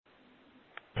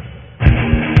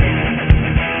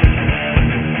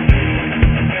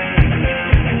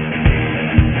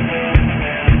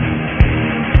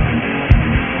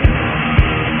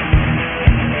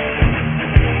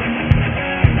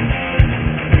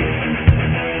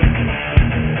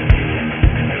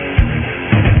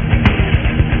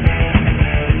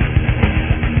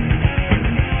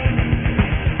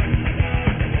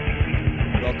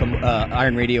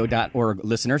IronRadio.org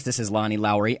listeners. This is Lonnie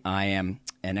Lowry. I am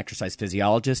an exercise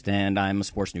physiologist, and I'm a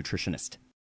sports nutritionist.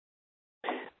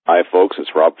 Hi, folks. It's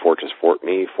Rob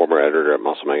Fortress-Fortney, former editor at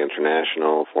Muscle Mag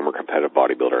International, former competitive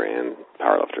bodybuilder and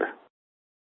powerlifter.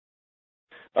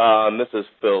 This is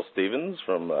Phil Stevens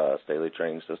from Staley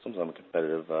Training Systems. I'm a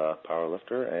competitive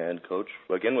powerlifter and coach,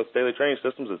 again, with Staley Training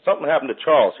Systems. And something happened to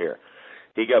Charles here.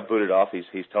 He got booted off.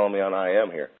 He's telling me on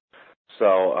IM here.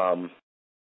 So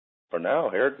for now,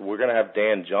 here, we're going to have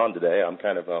Dan John today. I'm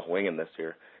kind of winging this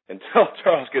here until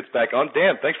Charles gets back on.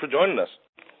 Dan, thanks for joining us.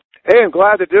 Hey, I'm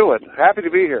glad to do it. Happy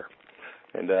to be here.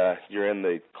 And you're in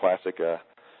the classic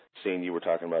scene you were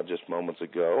talking about just moments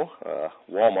ago,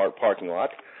 Walmart parking lot.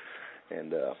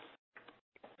 And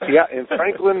yeah, in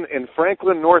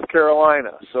Franklin, North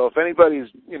Carolina. So if anybody's,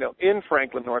 in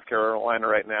Franklin, North Carolina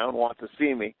right now and wants to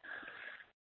see me,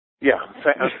 yeah,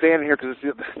 I'm standing here because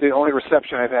it's the only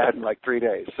reception I've had in like 3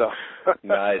 days. So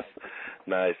nice.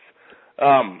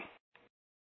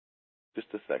 Just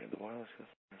a second.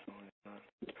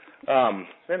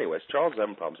 Anyways, Charles is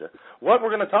having problems here. What we're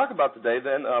going to talk about today,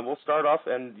 then, we'll start off,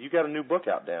 and you got a new book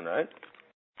out, Dan, right?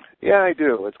 Yeah, I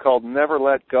do. It's called Never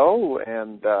Let Go,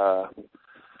 and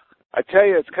I tell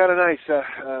you, it's kind of nice.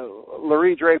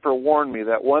 Larry Draper warned me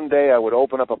that one day I would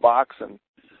open up a box and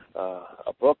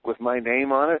a book with my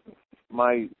name on it,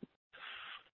 my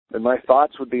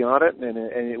thoughts would be on it, and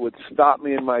it would stop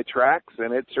me in my tracks,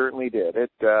 and it certainly did.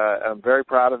 I'm very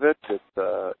proud of it.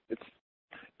 It's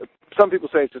some people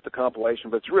say it's just a compilation,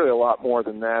 but it's really a lot more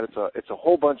than that. It's a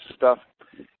whole bunch of stuff.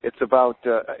 It's about,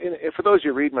 for those of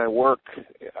you who read my work,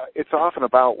 it's often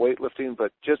about weightlifting,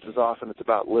 but just as often it's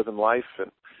about living life.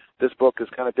 And this book is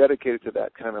kind of dedicated to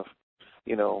that kind of,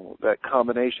 that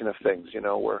combination of things,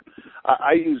 where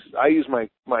I use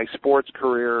my sports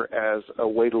career as a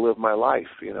way to live my life.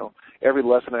 Every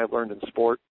lesson I've learned in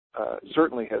sport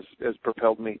certainly has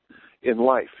propelled me in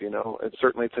life, and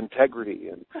certainly it's integrity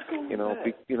and,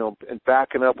 and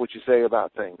backing up what you say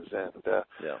about things. And,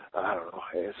 I don't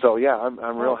know. So, yeah,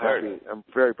 I'm real happy. I'm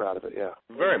very proud of it, yeah.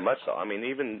 Very much so. I mean,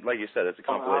 even, like you said, it's a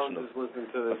compilation of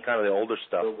kind of the older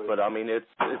stuff. But, I mean, it's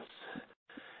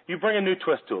you bring a new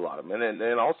twist to a lot of them.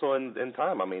 And also in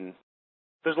time, I mean,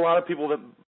 there's a lot of people that,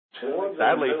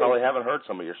 sadly, probably haven't heard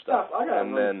some of your stuff.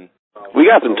 And then we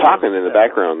got them talking in the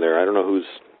background there. I don't know who's...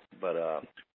 But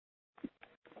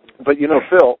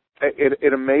Phil,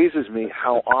 it amazes me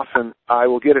how often I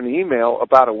will get an email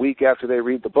about a week after they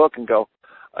read the book and go,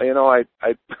 I've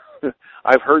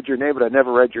heard your name, but I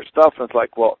never read your stuff. And it's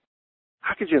like, well,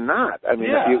 how could you not? I mean,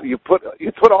 you put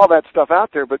all that stuff out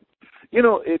there, but we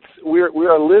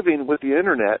are living with the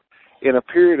internet in a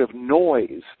period of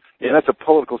noise, and that's a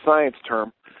political science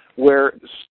term, where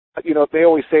they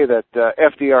always say that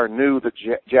FDR knew the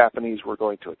Japanese were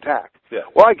going to attack. Yeah.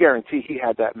 Well, I guarantee he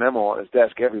had that memo on his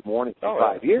desk every morning for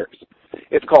 5 years.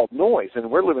 It's called noise,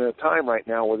 and we're living in a time right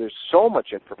now where there's so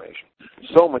much information,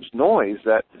 so much noise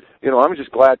that, I'm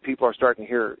just glad people are starting to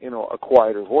hear, a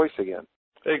quieter voice again.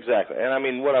 Exactly. And, I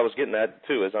mean, what I was getting at,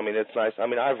 too, is, I mean, it's nice. I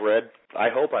mean, I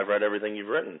hope I've read everything you've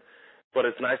written, but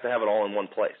it's nice to have it all in one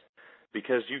place.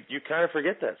 Because you kind of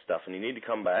forget that stuff, and you need to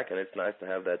come back, and it's nice to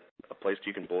have a place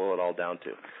you can boil it all down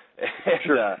to.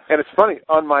 Sure. And it's funny,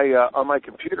 on my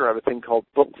computer I have a thing called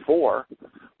Book 4,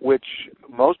 which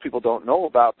most people don't know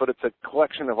about, but it's a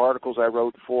collection of articles I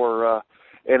wrote for,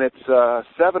 and it's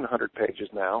 700 pages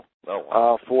now. Oh,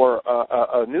 wow. For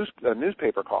a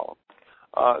newspaper column.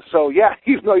 So yeah,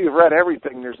 even though you've read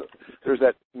everything, there's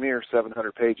that mere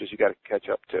 700 pages you got to catch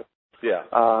up to.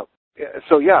 Yeah.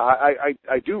 So yeah,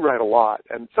 I do write a lot,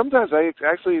 and sometimes I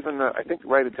actually even I think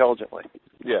write intelligently.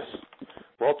 Yes.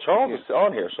 Well, Charles is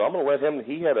on here, so I'm going to let him.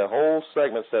 He had a whole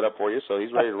segment set up for you, so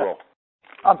he's ready to roll.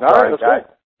 I'm sorry, guys.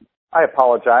 I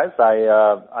apologize.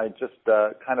 I just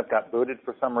kind of got booted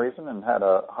for some reason and had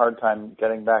a hard time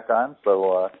getting back on.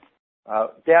 So,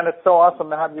 Dan, it's so awesome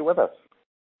to have you with us.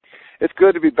 It's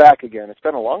good to be back again. It's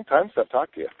been a long time since I've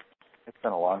talked to you. It's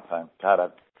been a long time. God, I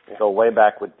go way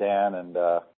back with Dan and.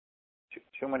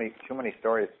 Too many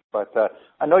stories, but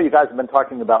I know you guys have been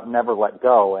talking about Never Let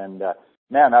Go, and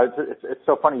man, it's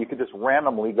so funny. You could just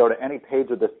randomly go to any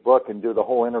page of this book and do the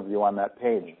whole interview on that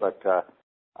page. But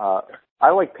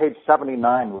I like page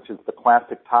 79, which is the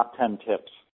classic top 10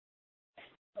 tips.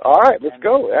 All right, let's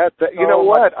go. You know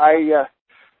what?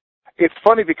 It's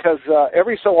funny because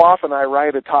every so often I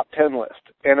write a top 10 list,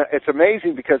 and it's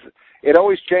amazing because it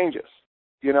always changes.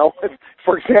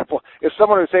 For example, if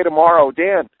someone would say tomorrow,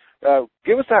 Dan,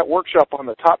 give us that workshop on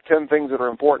the top 10 things that are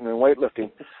important in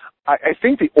weightlifting. I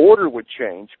think the order would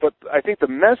change, but I think the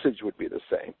message would be the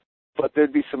same. But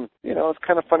there'd be some, it's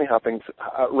kind of funny how things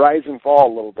rise and fall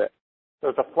a little bit.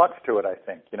 there's a flux to it, I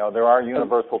think. There are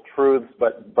universal truths,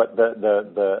 but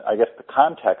the I guess the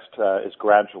context is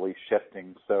gradually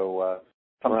shifting. So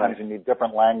sometimes you need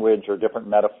different language or different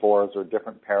metaphors or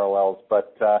different parallels.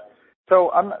 But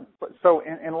so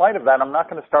in light of that, I'm not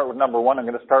going to start with number 1. I'm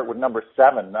going to start with number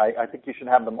 7. I think you should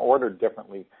have them ordered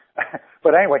differently.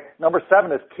 But anyway, number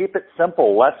 7 is keep it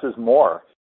simple. Less is more.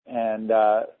 And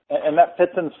that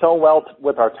fits in so well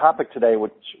with our topic today,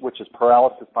 which is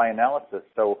paralysis by analysis.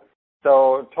 So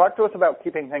talk to us about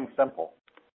keeping things simple.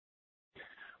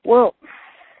 Well,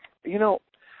 there's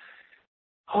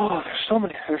so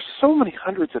many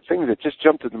hundreds of things that just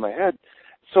jumped into my head.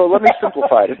 So let me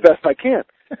simplify it as best I can.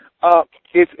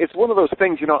 It's one of those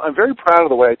things, I'm very proud of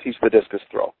the way I teach the discus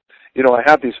throw. I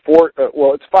have these 4,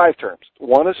 it's 5 terms.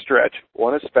 1 is stretch,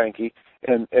 1 is spanky,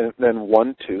 and then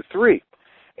 1, 2, 3.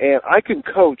 And I can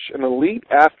coach an elite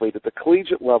athlete at the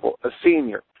collegiate level, a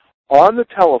senior, on the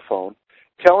telephone,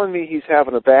 telling me he's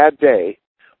having a bad day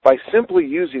by simply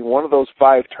using one of those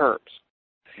 5 terms.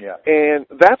 Yeah. And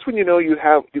that's when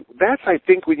that's, I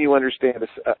think, when you understand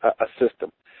a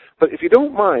system. But if you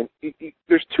don't mind,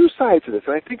 there's 2 sides to this,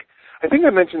 and I think I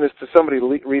mentioned this to somebody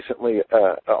recently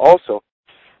also.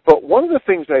 But one of the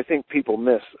things that I think people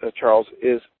miss, Charles,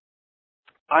 is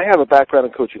I have a background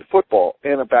in coaching football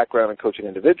and a background in coaching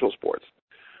individual sports.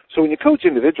 So when you coach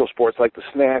individual sports like the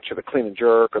snatch or the clean and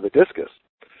jerk or the discus,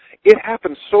 it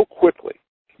happens so quickly.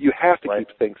 You have to keep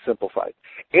things simplified.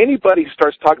 Anybody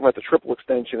starts talking about the triple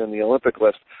extension and the Olympic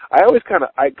lifts,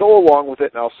 I go along with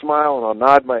it and I'll smile and I'll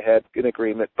nod my head in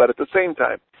agreement. But at the same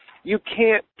time, you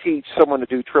can't teach someone to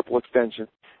do triple extension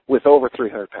with over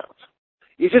 300 pounds.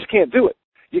 You just can't do it.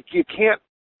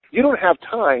 You don't have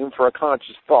time for a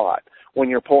conscious thought when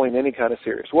you're pulling any kind of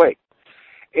serious weight.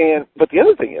 But the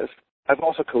other thing is, I've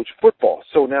also coached football.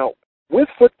 So now, with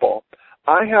football,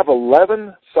 I have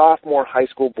 11 sophomore high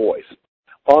school boys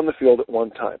on the field at one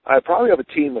time. I probably have a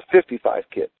team of 55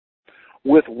 kids.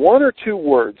 With 1 or 2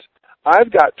 words,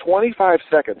 I've got 25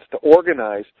 seconds to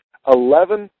organize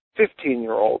 11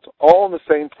 15-year-olds all in the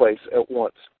same place at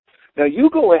once. Now, you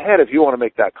go ahead if you want to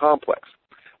make that complex.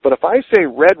 But if I say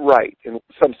red right in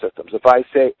some systems, if I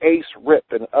say ace rip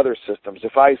in other systems,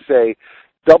 if I say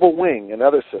double wing in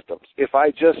other systems, if I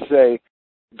just say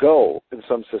go in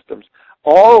some systems,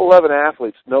 all 11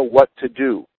 athletes know what to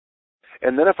do.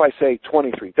 And then if I say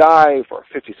 23 dive or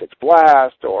 56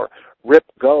 blast or rip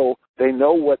go, they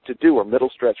know what to do, or middle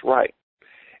stretch right.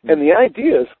 And the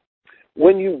idea is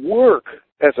when you work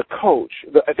as a coach,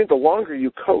 I think the longer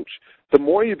you coach, the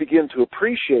more you begin to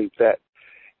appreciate that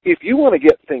if you want to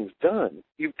get things done,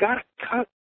 you've got to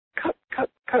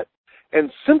cut,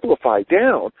 and simplify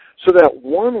down so that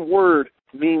one word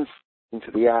means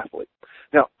something to the athlete.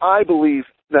 Now, I believe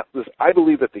that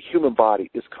the human body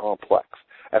is complex.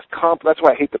 That's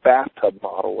why I hate the bathtub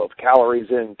model of calories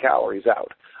in, calories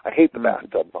out. I hate the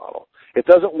bathtub model. It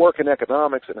doesn't work in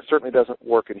economics, and it certainly doesn't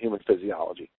work in human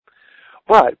physiology.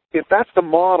 But if that's the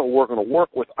model we're going to work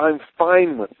with, I'm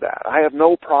fine with that. I have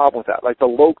no problem with that. Like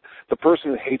the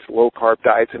person who hates low-carb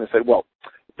diets and they say, well,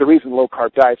 the reason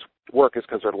low-carb diets work is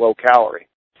because they're low-calorie.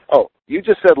 Oh, you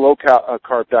just said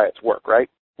low-carb diets work, right?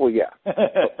 Well, yeah.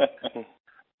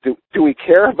 Do we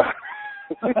care about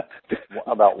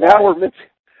about why? Now we're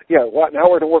now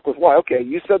we're to work with why. Okay,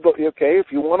 you said, okay, if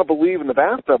you want to believe in the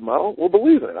bathtub model, we'll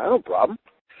believe in it. I have no problem.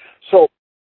 So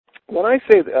when I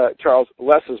say, Charles,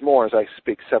 less is more, as I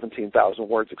speak 17,000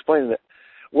 words explaining it,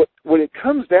 what it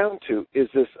comes down to is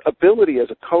this ability as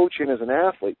a coach and as an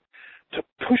athlete to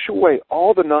push away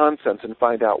all the nonsense and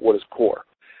find out what is core.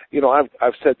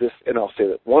 I've said this, and I'll say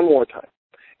it one more time.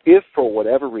 If, for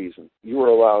whatever reason, you were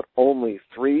allowed only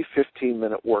 3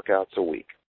 15-minute workouts a week,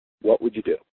 what would you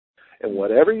do? And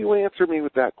whatever you answer me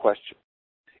with that question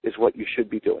is what you should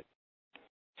be doing.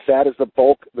 That is the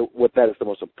bulk, that is the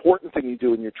most important thing you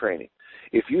do in your training.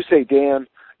 If you say, Dan,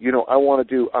 I want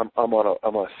to do, I'm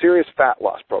on a serious fat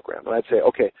loss program, and I'd say,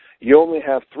 okay, you only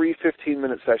have 3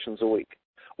 15-minute sessions a week.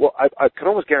 Well, I can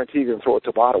almost guarantee you're going to throw a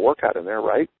Tabata workout in there,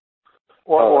 right?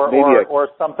 Or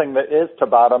something that is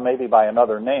Tabata, maybe by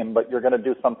another name, but you're going to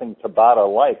do something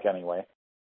Tabata-like anyway.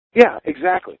 Yeah,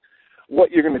 exactly. What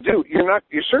you're going to do,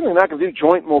 you're certainly not going to do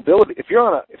joint mobility. If you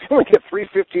only get 3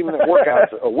 15-minute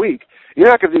workouts a week, you're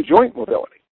not going to do joint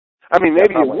mobility. I mean,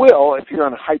 maybe you will if you're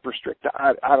on a hyper strict.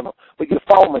 I don't know, but you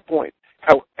follow my point.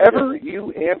 However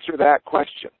you answer that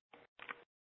question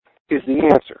is the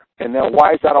answer. And now,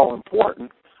 why is that all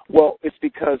important? Well, it's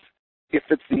because if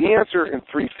it's the answer in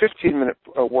 3 15-minute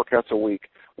workouts a week,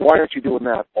 why aren't you doing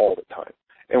that all the time?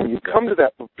 And when you come to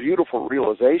that beautiful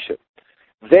realization,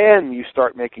 then you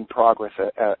start making progress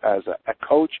as a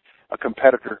coach, a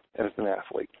competitor, and as an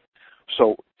athlete.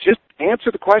 So just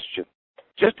answer the question.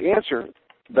 Just answer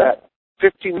that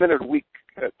 15-minute a week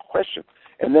question.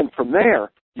 And then from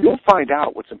there, you'll find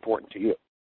out what's important to you.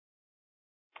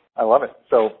 I love it.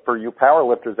 So for you power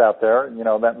lifters out there,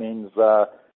 that means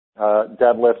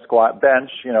deadlift, squat, bench.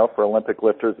 For Olympic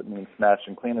lifters, it means snatch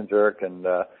and clean and jerk. And,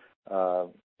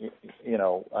 and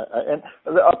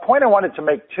a point I wanted to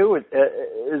make, too, is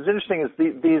interesting is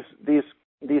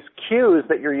these cues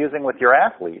that you're using with your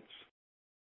athletes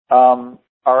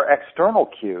are external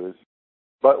cues.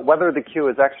 But whether the cue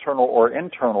is external or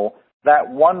internal, that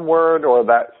one word or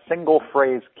that single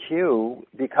phrase cue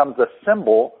becomes a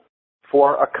symbol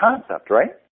for a concept,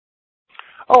 right?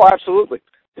 Oh, absolutely.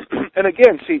 And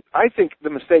again, see, I think the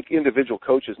mistake individual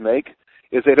coaches make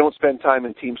is they don't spend time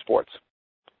in team sports.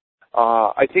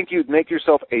 I think you'd make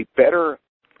yourself a better,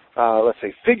 let's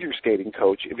say, figure skating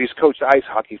coach if you've coached ice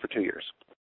hockey for 2 years.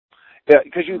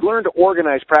 Because you'd learn to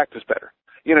organize practice better.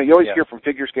 You always hear from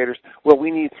figure skaters, well,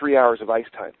 we need 3 hours of ice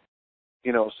time.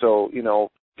 So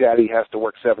daddy has to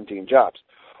work 17 jobs.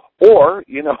 Or,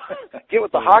 get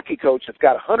with the hockey coach that's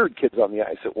got 100 kids on the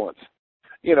ice at once.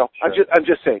 Sure. I'm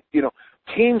just saying,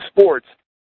 team sports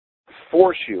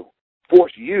force you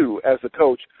as the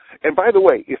coach. And by the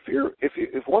way,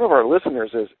 if one of our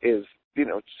listeners is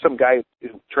some guy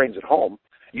who trains at home,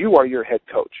 you are your head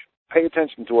coach. Pay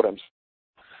attention to what I'm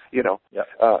saying.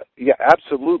 Yeah,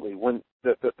 absolutely. When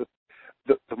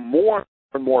the more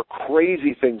and more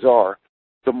crazy things are,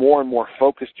 the more and more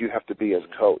focused you have to be as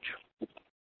a coach.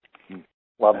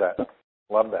 Love that.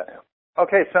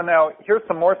 Okay, so now here's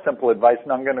some more simple advice,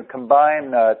 and I'm going to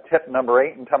combine tip number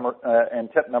 8 and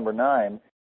tip number 9.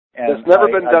 And it's never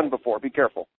been done before. Be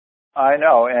careful. I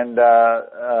know, and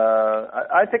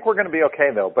I think we're going to be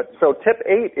okay, though. But so tip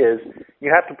 8 is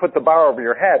you have to put the bar over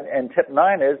your head, and tip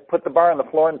 9 is put the bar on the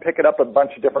floor and pick it up a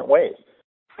bunch of different ways.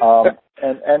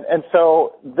 And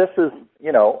so this is,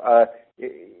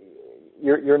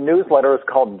 your newsletter is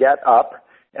called Get Up.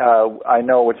 I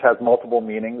know, which has multiple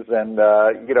meanings, and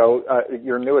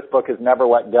your newest book is Never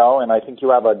Let Go, and I think you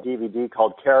have a DVD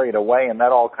called Carried Away, and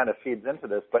that all kind of feeds into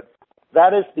this. But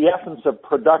that is the essence of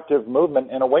productive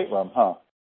movement in a weight room, huh?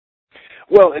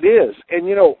 Well, it is, and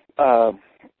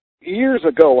years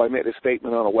ago I made a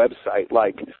statement on a website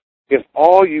like, if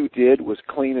all you did was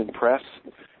clean and press,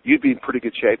 you'd be in pretty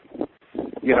good shape,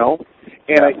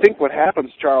 And I think what happens,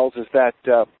 Charles, is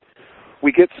that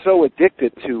we get so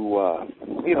addicted to,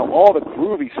 all the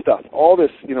groovy stuff, all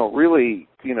this, really,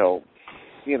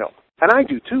 and I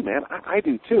do too, man. I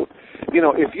do too.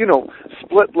 If,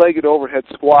 split-legged overhead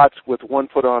squats with 1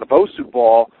 foot on a BOSU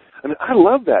ball, I mean, I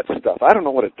love that stuff. I don't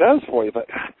know what it does for you, but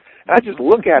I just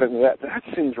look at it and that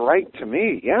seems right to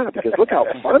me. Yeah, because look how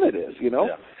fun it is,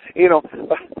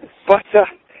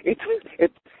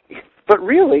 But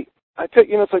really, I tell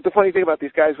you, it's like the funny thing about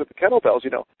these guys with the kettlebells,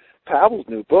 Pavel's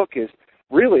new book is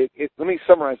really, let me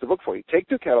summarize the book for you. Take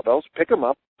 2 kettlebells, pick them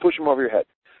up, push them over your head.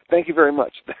 Thank you very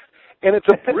much. And it's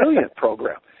a brilliant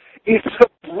program. It's a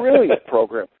brilliant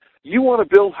program. You want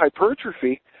to build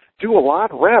hypertrophy, do a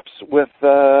lot of reps with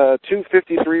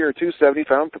 253 or 270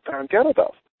 pound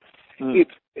kettlebells.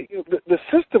 The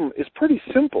system is pretty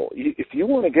simple. If you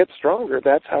want to get stronger,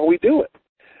 that's how we do it.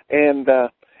 And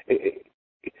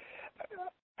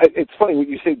it's funny when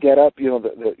you say get up.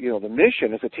 The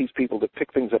mission is to teach people to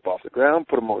pick things up off the ground,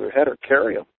 put them over their head, or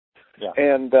carry them. Yeah.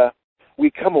 And we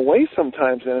come away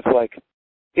sometimes, and it's like,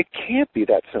 it can't be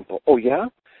that simple. Oh yeah,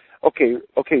 okay,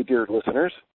 dear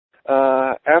listeners.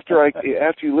 After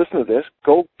you listen to this,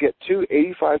 go get 2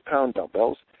 85-pound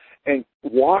dumbbells and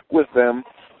walk with them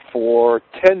for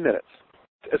 10 minutes,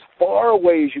 as far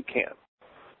away as you can.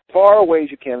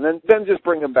 And then just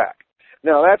bring them back.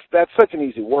 Now that's such an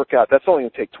easy workout. That's only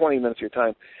going to take 20 minutes of your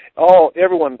time.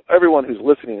 Everyone who's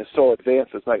listening is so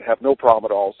advanced it's like have no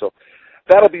problem at all. So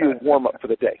that'll be your warm up for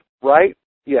the day, right?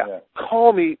 Yeah.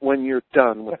 Call me when you're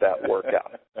done with that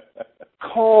workout.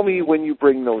 Call me when you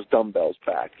bring those dumbbells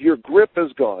back. Your grip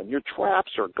is gone. Your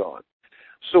traps are gone.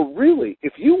 So really,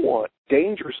 if you want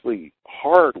dangerously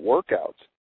hard workouts,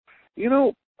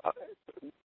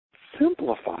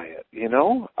 simplify it,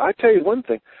 I tell you one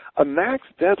thing, a max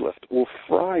deadlift will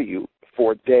fry you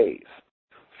for days.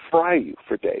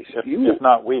 If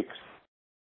not weeks.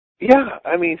 Yeah,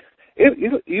 I mean,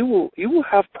 you will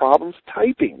have problems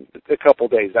typing a couple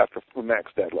days after a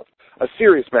max deadlift, a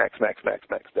serious max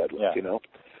deadlift,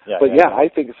 Yeah, but I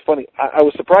think it's funny. I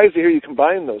was surprised to hear you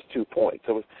combine those 2 points.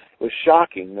 It was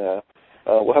shocking.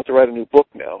 We'll have to write a new book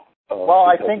now. Well,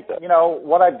 I think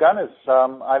what I've done is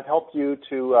I've helped you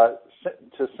to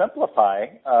simplify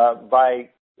by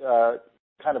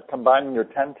kind of combining your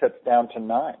 10 tips down to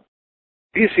 9.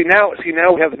 You see now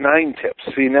we have 9 tips.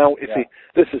 See now,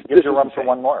 this is run for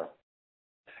one more.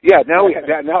 Yeah, now I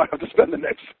have to spend the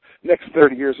next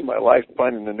 30 years of my life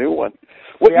finding a new one.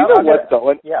 Well, you know what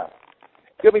though? Yeah.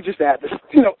 Let me just add this.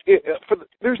 You know,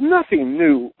 there's nothing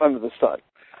new under the sun.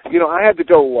 You know, I had to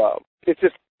go.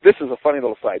 This is a funny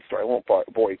little side story. I won't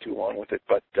bore you too long with it,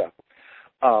 but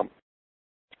I'm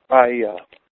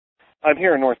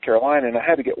here in North Carolina, and I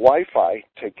had to get Wi-Fi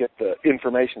to get the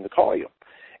information to call you.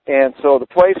 And so the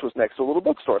place was next to a little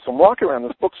bookstore. So I'm walking around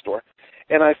this bookstore,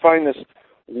 and I find this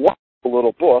wonderful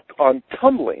little book on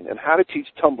tumbling and how to teach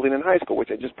tumbling in high school,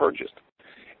 which I just purchased.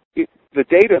 The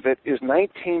date of it is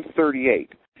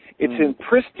 1938. It's in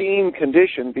pristine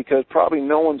condition because probably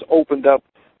no one's opened up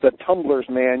the tumbler's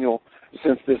manual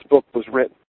since this book was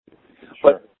written.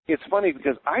 Sure. But it's funny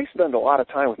because I spend a lot of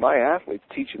time with my athletes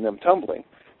teaching them tumbling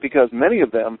because many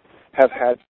of them have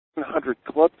had 100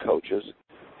 club coaches,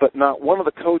 but not one of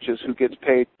the coaches who gets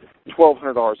paid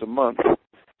 $1,200 a month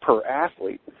per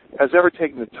athlete has ever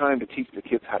taken the time to teach the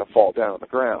kids how to fall down on the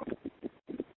ground.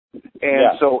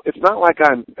 And so it's not like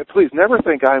please never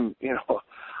think I'm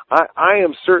I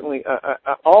am certainly,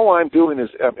 all I'm doing is,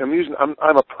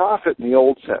 I'm a prophet in the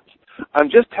old sense. I'm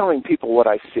just telling people what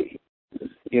I see,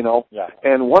 you know. Yeah.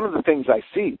 And one of the things I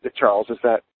see, Charles, is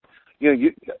that,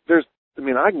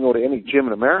 I can go to any gym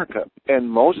in America, and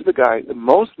most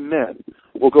men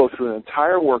will go through an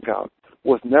entire workout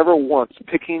with never once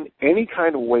picking any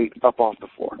kind of weight up off the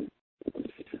floor.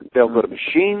 They'll go to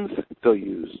machines. They'll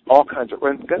use all kinds of,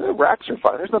 racks are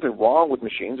fine. There's nothing wrong with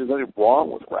machines. There's nothing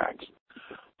wrong with racks.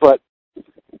 But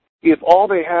if all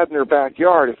they had in their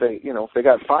backyard, if they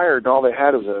got fired and all they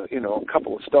had was a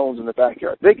couple of stones in the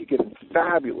backyard, they could get in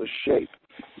fabulous shape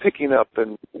picking up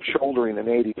and shouldering an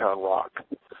 80-pound rock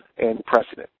and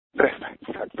pressing it. In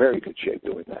fact, very good shape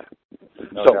doing that.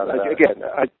 No so doubt about it. again,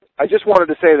 I just wanted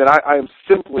to say that I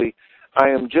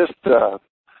am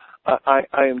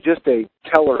just a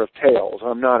teller of tales.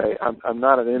 I'm not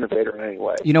an innovator in any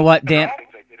way. You know what, Dan?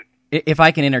 If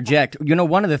I can interject,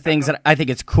 one of the things that I think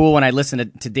it's cool when I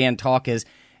listen to Dan talk is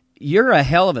you're a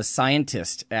hell of a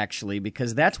scientist, actually,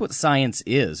 because that's what science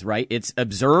is, right? It's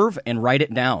observe and write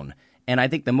it down. And I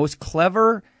think the most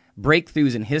clever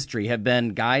breakthroughs in history have been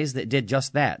guys that did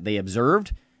just that. They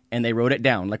observed and they wrote it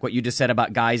down, like what you just said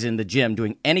about guys in the gym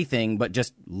doing anything but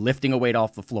just lifting a weight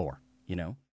off the floor,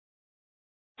 That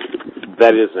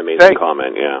is an amazing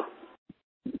comment, yeah.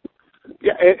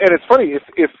 Yeah, and it's funny,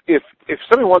 if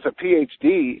somebody wants a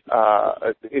PhD,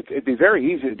 it'd be very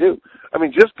easy to do. I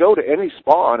mean, just go to any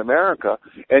spa in America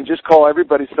and just call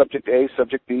everybody subject A,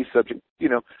 subject B, subject,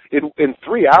 in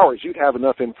 3 hours you'd have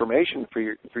enough information for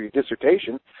your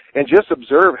dissertation, and just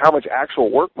observe how much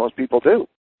actual work most people do.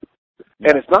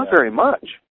 And it's not very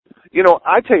much.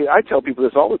 I tell people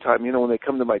this all the time, when they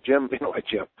come to my gym, the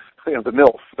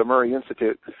MILF, the Murray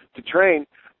Institute, to train,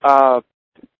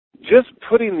 just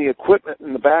putting the equipment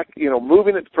in the back,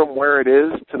 moving it from where it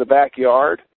is to the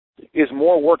backyard is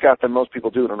more workout than most people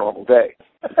do in a normal day.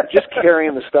 Just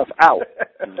carrying the stuff out,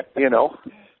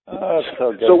 Oh,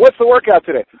 so good. So what's the workout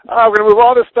today? Oh, we're going to move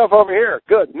all this stuff over here.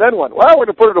 Good. And then what? Well, we're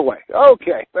going to put it away.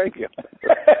 Okay, thank you.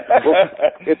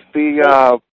 It's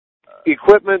the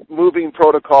equipment moving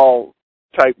protocol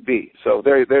type B. So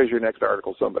there's your next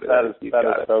article. Somebody. That is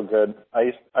so good. I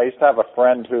used to have a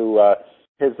friend who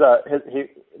this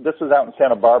was out in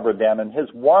Santa Barbara, Dan, and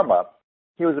his warm up.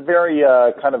 He was a very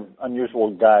kind of unusual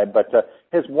guy, but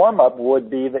his warm up would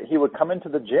be that he would come into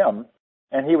the gym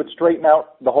and he would straighten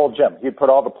out the whole gym. He'd put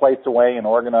all the plates away and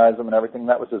organize them and everything.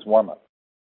 That was his warm up.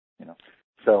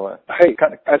 So hey,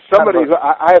 as somebody who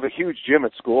I have a huge gym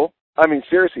at school. I mean,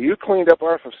 seriously, you cleaned up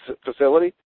our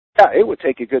facility. Yeah, it would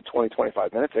take a good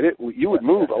 20-25 minutes, and you would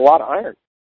move a lot of iron,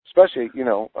 especially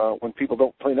when people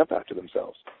don't clean up after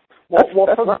themselves. That's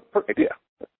not a idea.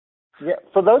 Yeah,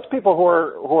 for those people who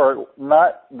are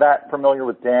not that familiar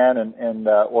with Dan and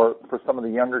or for some of the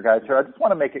younger guys here, I just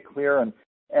want to make it clear and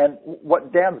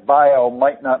what Dan's bio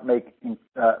might not make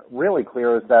really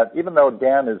clear is that even though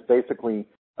Dan is basically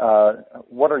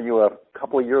what are you, a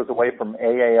couple of years away from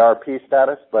AARP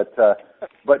status, but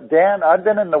Dan, I've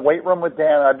been in the weight room with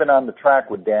Dan, I've been on the track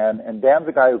with Dan, and Dan's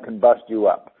a guy who can bust you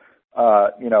up.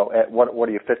 At what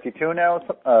are you, 52 now?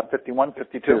 51,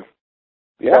 52?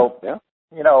 Yeah, so, yeah.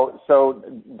 So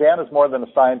Dan is more than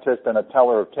a scientist and a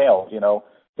teller of tales.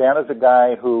 Dan is a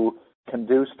guy who can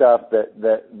do stuff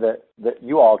that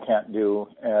you all can't do,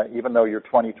 even though you're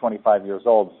 20, 25 years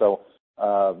old. So,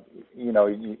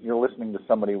 you're listening to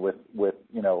somebody with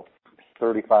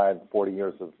 35, 40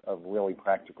 years of really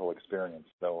practical experience.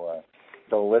 So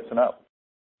listen up.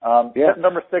 Tip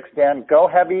number 6, Dan, go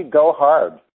heavy, go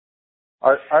hard.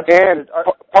 Part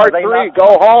three,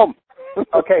 go home.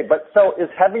 Okay, but so is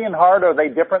heavy and hard, are they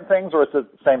different things or is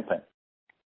it the same thing?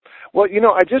 Well,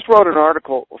 I just wrote an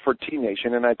article for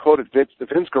T-Nation, and I quoted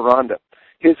Vince Gironda.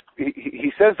 He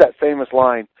says that famous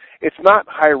line, it's not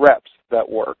high reps that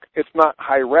work. It's not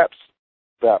high reps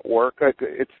that work.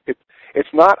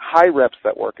 It's not high reps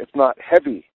that work. It's not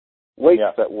heavy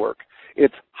weights that work.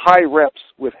 It's high reps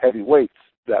with heavy weights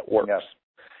that works. Yes.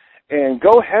 And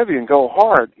go heavy and go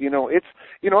hard. A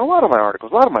lot of my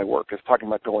articles, a lot of my work is talking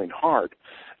about going hard.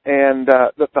 And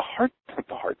the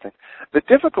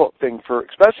difficult thing for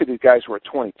especially these guys who are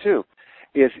 22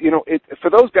 is, for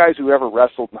those guys who ever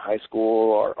wrestled in high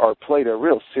school or played a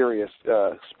real serious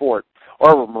sport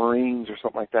or were Marines or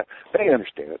something like that, they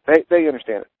understand it. They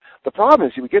understand it. The problem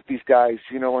is you get these guys,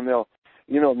 and they'll,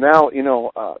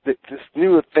 this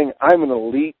new thing, I'm an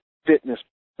elite fitness.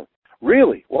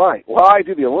 Really? Why? Well, I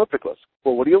do the Olympic list.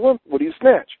 Well, what do you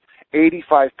snatch?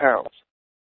 85 pounds.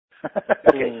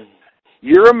 Okay.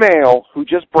 You're a male who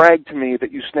just bragged to me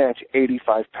that you snatch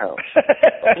 85 pounds.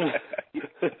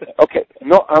 Okay.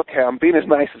 I'm being as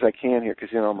nice as I can here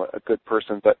because, I'm a good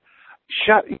person, but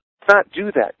you cannot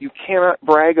do that. You cannot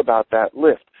brag about that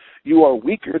lift. You are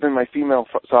weaker than my female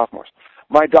sophomores.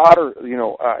 My daughter,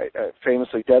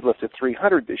 famously deadlifted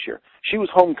 300 this year. She was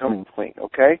homecoming queen,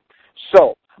 okay?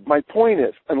 So, my point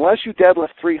is, unless you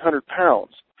deadlift 300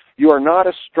 pounds, you are not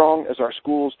as strong as our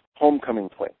school's homecoming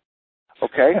queen.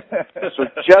 Okay? So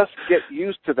just get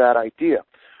used to that idea.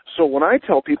 So when I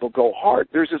tell people go hard,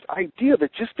 there's this idea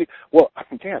that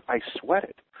Dan, I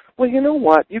sweated. Well, you know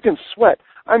what? You can sweat.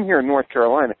 I'm here in North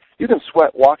Carolina. You can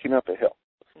sweat walking up a hill.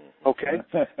 Okay?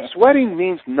 Sweating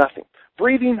means nothing.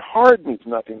 Breathing hard means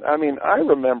nothing. I mean, I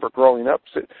remember growing up,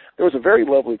 there was a very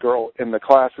lovely girl in the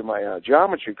class, in my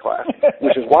geometry class,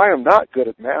 which is why I'm not good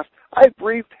at math. I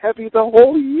breathed heavy the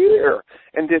whole year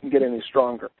and didn't get any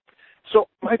stronger. So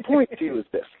my point to you is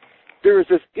this. There is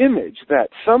this image that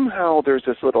somehow there's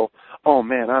this little, oh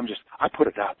man, I put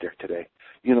it out there today.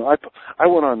 I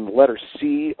went on the letter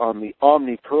C on the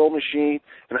Omni curl machine,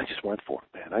 and I just went for it,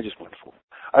 man.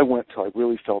 I went till I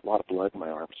really felt a lot of blood in my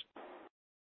arms.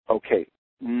 Okay,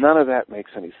 none of that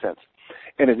makes any sense.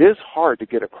 And it is hard to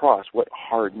get across what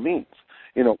hard means.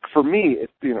 For me,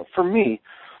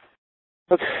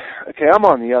 okay, I'm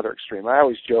on the other extreme. I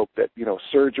always joke that,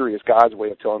 surgery is God's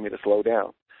way of telling me to slow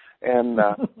down. And,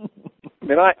 I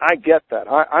get that.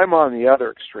 I'm on the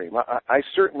other extreme. I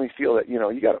certainly feel that, you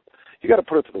gotta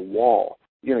put it to the wall.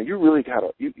 You really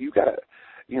gotta, you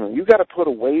gotta put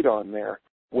a weight on there.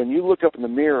 When you look up in the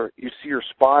mirror, you see your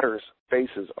spotters'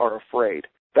 faces are afraid.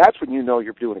 That's when you know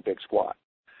you're doing a big squat.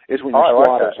 Is when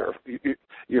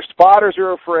your spotters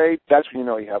are afraid. That's when you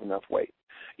know you have enough weight.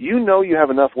 You know you have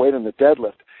enough weight in the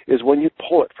deadlift is when you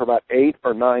pull it for about 8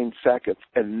 or 9 seconds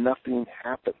and nothing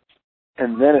happens,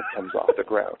 and then it comes off the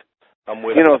ground.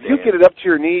 If you get it up to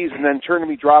your knees and then turn to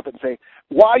me, drop it, and say,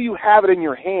 while you have it in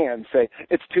your hand, say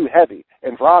it's too heavy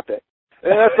and drop it.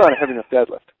 And that's not a heavy enough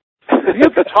deadlift. If you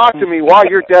have to talk to me while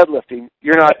you're deadlifting,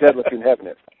 you're not deadlifting heavy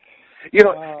enough.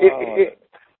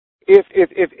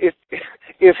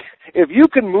 If you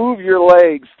can move your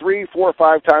legs 3, 4,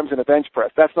 5 times in a bench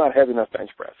press, that's not heavy enough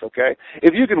bench press, okay?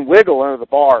 If you can wiggle under the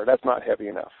bar, that's not heavy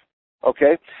enough,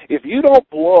 okay? If you don't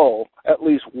blow at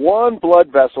least one blood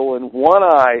vessel in one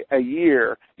eye a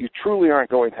year, you truly aren't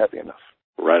going heavy enough.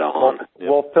 Right on.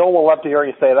 Well, Phil will love to hear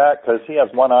you say that because he has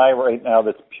one eye right now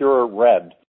that's pure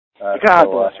red. God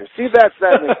bless her. See, that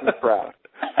makes me proud.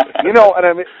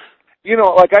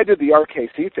 Like I did the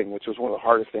RKC thing, which was one of the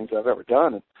hardest things I've ever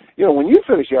done. And, when you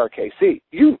finish the RKC,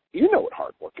 you know what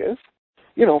hard work is.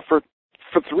 For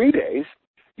 3 days,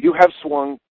 you have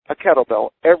swung a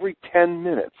kettlebell every 10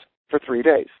 minutes for 3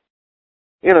 days.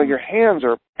 Your hands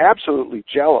are absolutely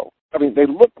jello. I mean, they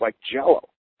look like jello.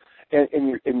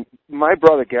 And my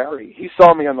brother Gary, he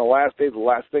saw me on the last day of the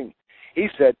last thing. He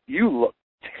said, "You look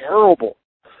terrible."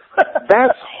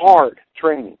 That's hard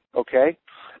training, okay?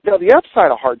 Now, the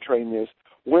upside of hard training is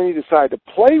when you decide to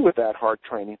play with that hard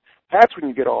training, that's when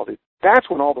you get that's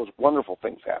when all those wonderful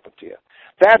things happen to you.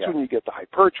 That's when you get the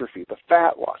hypertrophy, the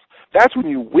fat loss. That's when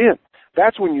you win.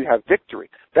 That's when you have victory.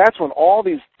 That's when all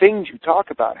these things you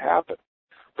talk about happen.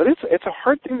 But it's a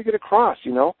hard thing to get across,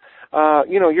 you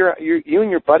and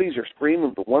your buddies are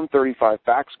screaming the 135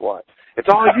 back squat. It's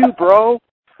all you, bro.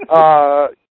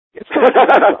 It's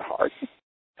not hard.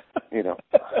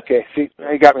 Okay, see,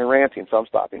 now you got me ranting, so I'm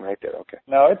stopping right there. Okay.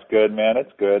 No, it's good, man.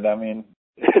 It's good. I mean,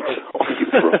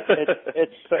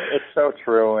 it's so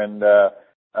true. And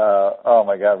oh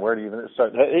my God, where do you even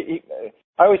start?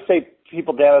 I always say,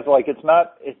 people, Dan, it's like it's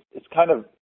kind of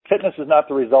fitness is not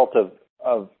the result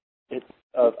of it.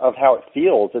 of how it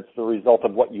feels. It's the result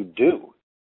of what you do.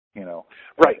 You know,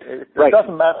 right? It right.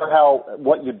 doesn't matter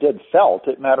what you did felt.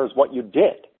 It matters what you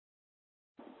did.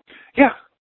 Yeah,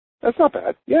 that's not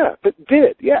bad. Yeah, but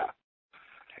did, yeah.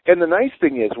 And the nice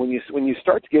thing is when you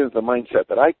start to get into the mindset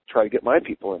that I try to get my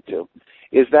people into,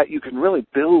 is that you can really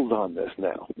build on this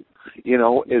now. You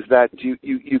know, is that you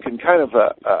can kind of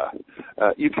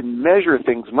you can measure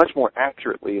things much more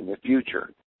accurately in the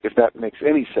future, if that makes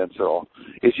any sense at all.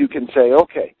 Is you can say,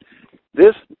 okay,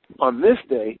 on this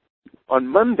day, on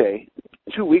Monday,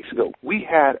 2 weeks ago, we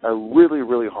had a really,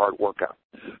 really hard workout.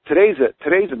 Today's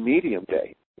a medium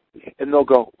day. And they'll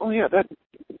go, oh yeah, that's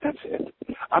it.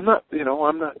 I'll be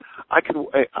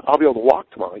able to walk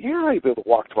tomorrow. Yeah, I'll be able to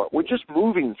walk tomorrow. We're just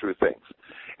moving through things.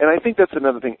 And I think that's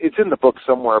another thing. It's in the book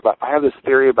somewhere about, I have this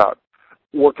theory about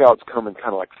workouts come in kind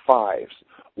of like fives.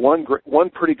 One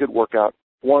pretty good workout,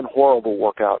 one horrible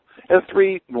workout, and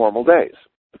 3 normal days.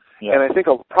 Yeah. And I think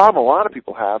a problem a lot of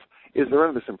people have is they're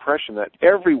under this impression that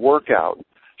every workout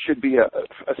should be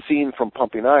a scene from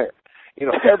Pumping Iron. You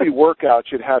know, every workout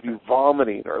should have you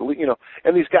vomiting or, you know,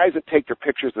 and these guys that take their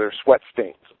pictures of their sweat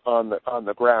stains on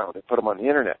the ground and put them on the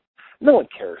internet. No one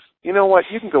cares. You know what?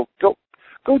 You can go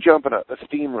jump in a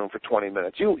steam room for 20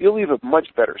 minutes. You'll leave a much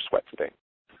better sweat stain.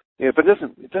 You know, but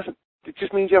it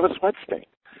just means you have a sweat stain.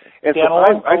 And Dan,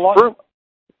 so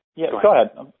go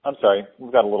ahead. I'm sorry.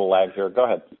 We've got a little lag here. Go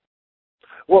ahead.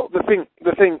 Well, the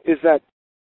thing is that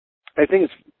I think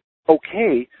it's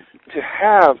okay to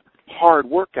have hard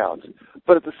workouts,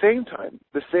 but at the same time,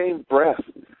 the same breath,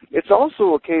 it's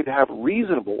also okay to have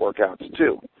reasonable workouts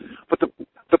too. But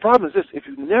the problem is this: if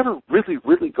you never really,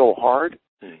 really go hard,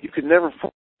 you can never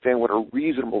understand what a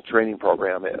reasonable training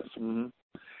program is. Mm-hmm.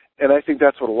 And I think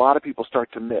that's what a lot of people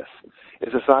start to miss,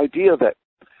 is this idea that,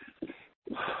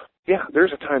 yeah,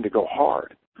 there's a time to go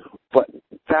hard, but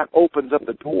that opens up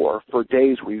the door for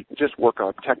days where you just work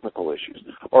on technical issues,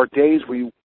 or days where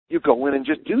you go in and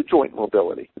just do joint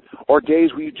mobility, or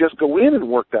days where you just go in and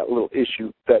work that little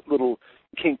issue, that little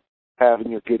kink you have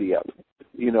in your giddy up,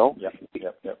 you know?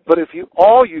 Yep. But if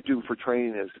all you do for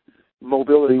training is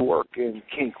mobility work and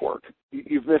kink work,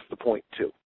 you've missed the point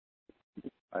too.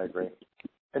 I agree.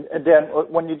 And Dan,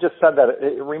 when you just said that,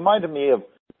 it reminded me of,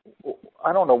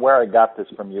 I don't know where I got this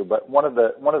from you, but one of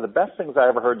the best things I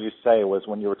ever heard you say was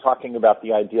when you were talking about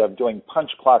the idea of doing punch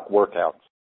clock workouts.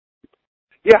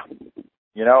 Yeah.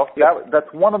 You know, that's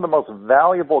one of the most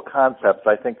valuable concepts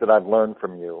I think that I've learned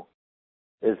from you,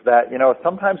 is that, you know,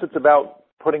 sometimes it's about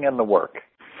putting in the work.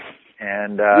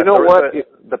 And you know what?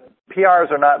 The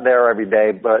PRs are not there every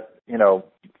day, but, you know,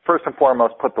 first and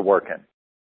foremost, put the work in.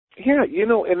 Yeah, you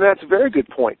know, and that's a very good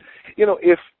point. You know,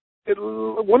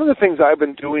 one of the things I've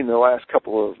been doing the last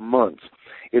couple of months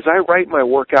is I write my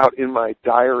workout in my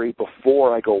diary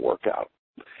before I go work out.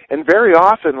 And very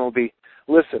often it'll be,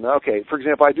 listen, okay, for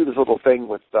example, I do this little thing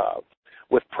with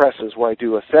presses where I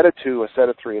do a set of 2, a set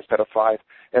of 3, a set of 5,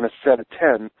 and a set of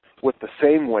 10 with the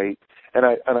same weight, and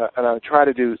I try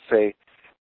to do, say,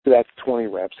 that's 20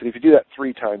 reps. And if you do that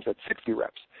 3 times, that's 60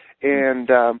 reps. And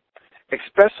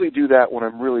especially do that when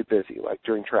I'm really busy, like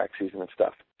during track season and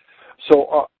stuff.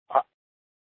 So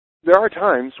there are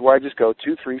times where I just go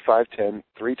 2, 3, 5, 10,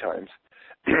 3 times,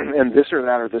 and this or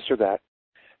that or this or that.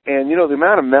 And, you know, the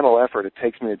amount of mental effort it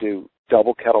takes me to do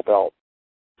double kettlebell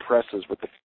presses with the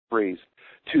threes,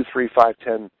 2, 3, 5,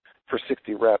 10 for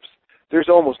 60 reps, there's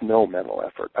almost no mental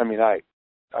effort. I mean,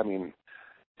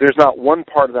 there's not one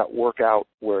part of that workout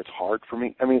where it's hard for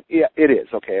me. I mean, yeah, it is,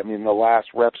 okay. I mean, the last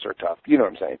reps are tough. You know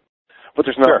what I'm saying? But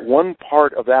there's not one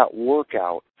part of that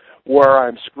workout where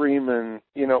I'm screaming,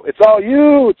 you know, it's all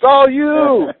you, it's all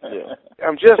you.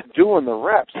 I'm just doing the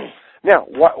reps. Now,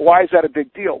 why is that a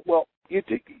big deal? Well, you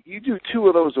do 2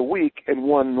 of those a week and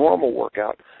 1 normal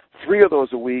workout, 3 of those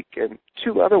a week and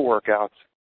 2 other workouts.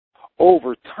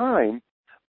 Over time,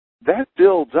 that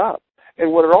builds up.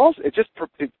 And what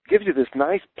it gives you this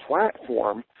nice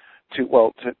platform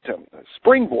to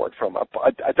springboard from,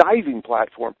 a diving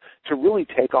platform to really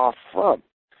take off from.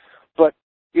 But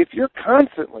if you're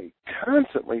constantly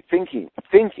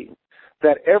thinking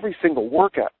that every single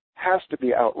workout has to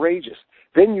be outrageous,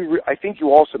 then I think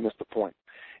you also miss the point.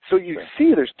 So you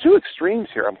see there's 2 extremes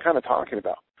here I'm kind of talking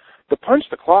about. The punch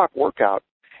the clock workout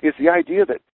is the idea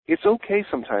that it's okay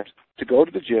sometimes to go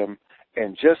to the gym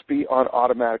and just be on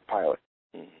automatic pilot.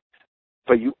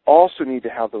 But you also need to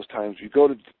have those times you go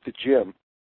to the gym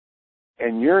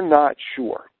and you're not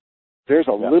sure. There's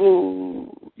a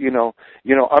little, you know,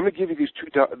 I'm going to give you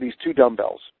these two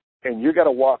dumbbells, and you got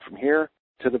to walk from here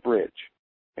to the bridge.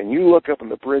 And you look up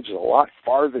and the bridge is a lot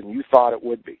farther than you thought it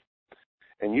would be.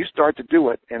 And you start to do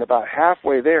it, and about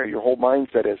halfway there, your whole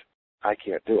mindset is, I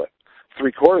can't do it.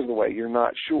 3/4 of the way, you're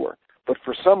not sure. But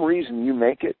for some reason, you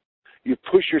make it. You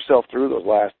push yourself through those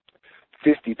last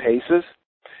 50 paces.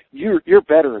 You're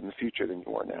better in the future than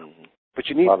you are now. But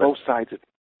you need both sides of it.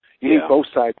 You need both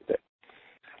sides of it.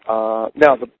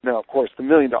 Now, of course, the $1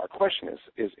 million question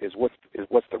is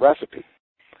what's the recipe?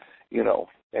 You know,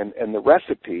 and the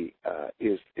recipe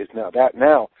is now that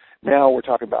now we're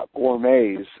talking about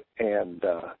gourmets and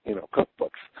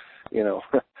cookbooks. You know,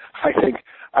 I think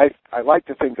I like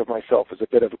to think of myself as a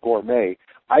bit of a gourmet.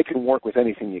 I can work with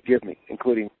anything you give me,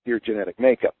 including your genetic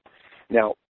makeup.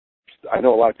 Now, I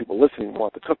know a lot of people listening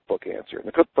want the cookbook answer, and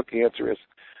the cookbook answer is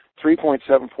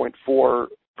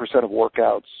 3.7.4% of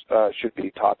workouts should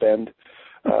be top end,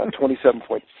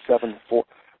 27.74.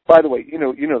 By the way, you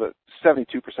know that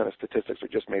 72% of statistics are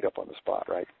just made up on the spot,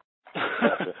 right?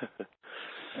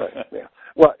 Right, yeah.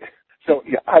 Well, so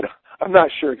yeah, I'm not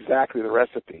sure exactly the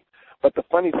recipe, but the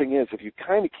funny thing is, if you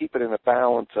kind of keep it in a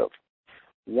balance of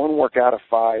 1 work out of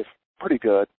 5, pretty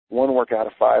good. 1 work out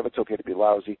of 5, it's okay to be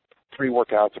lousy. 3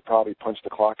 workouts are probably punch the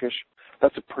clockish.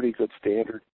 That's a pretty good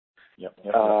standard. Yep.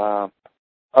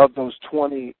 Of those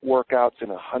 20 workouts in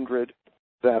 100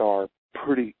 that are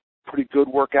pretty good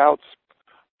workouts,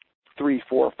 3,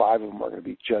 4, or 5 of them are going to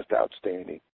be just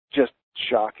outstanding, just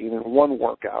shocking, and 1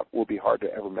 workout will be hard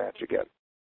to ever match again.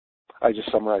 I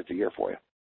just summarized the year for you.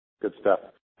 Good stuff.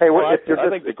 Hey, well, I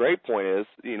think the great point is,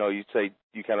 you say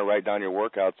you kind of write down your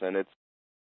workouts, and it's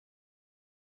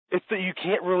that you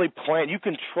can't really plan. You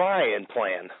can try and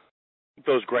plan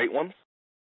those great ones,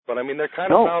 but I mean they're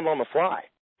kind of found on the fly.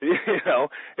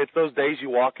 It's those days you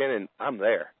walk in and I'm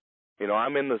there.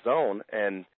 I'm in the zone,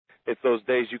 and it's those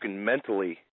days you can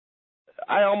mentally.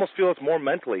 I almost feel it's more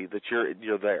mentally that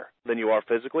you're there than you are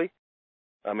physically.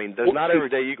 I mean, there's not every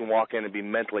day you can walk in and be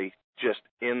mentally just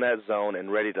in that zone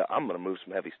and ready to. I'm going to move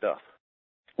some heavy stuff.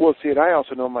 Well, see, and I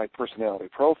also know my personality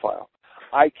profile.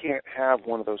 I can't have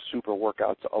one of those super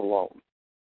workouts alone.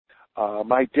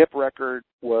 My dip record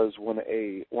was when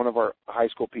one of our high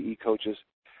school PE coaches.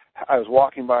 I was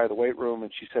walking by the weight room,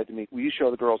 and she said to me, "Will you show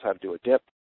the girls how to do a dip?"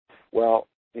 Well,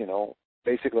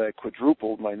 basically I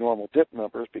quadrupled my normal dip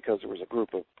numbers because there was a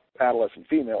group of adolescent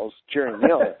females cheering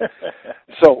me on.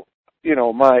 So,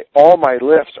 all my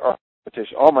lifts are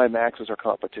competition. All my maxes are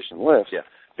competition lifts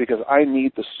because I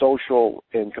need the social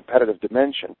and competitive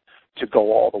dimension to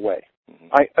go all the way.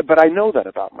 Mm-hmm. But I know that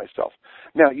about myself.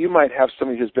 Now, you might have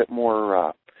somebody who's a bit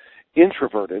more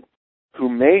introverted who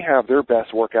may have their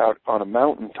best workout on a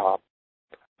mountaintop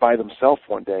by themselves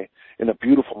one day in a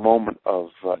beautiful moment of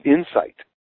insight.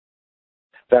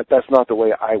 That's not the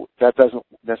way that doesn't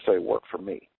necessarily work for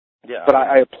me. Yeah. But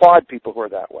I applaud people who are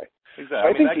that way. Exactly.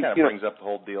 I mean, that kind of brings up the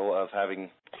whole deal of having,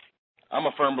 I'm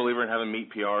a firm believer in having meet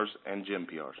PRs and gym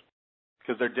PRs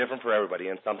because they're different for everybody,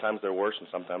 and sometimes they're worse and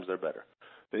sometimes they're better.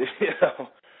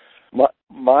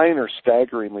 Mine are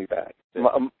staggeringly bad.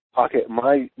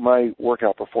 My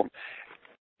workout performance,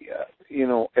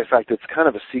 in fact, it's kind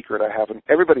of a secret I haven't.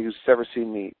 Everybody who's ever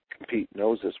seen me compete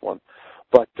knows this one.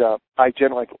 But I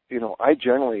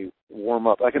generally warm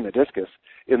up, like in the discus,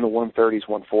 in the 130s,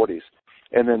 140s.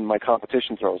 And then my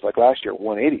competition throws, like last year,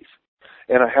 180s.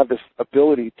 And I have this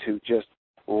ability to just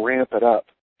ramp it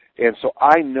up. And so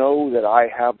I know that I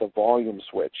have the volume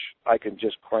switch I can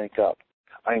just crank up.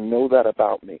 I know that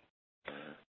about me.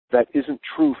 That isn't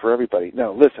true for everybody.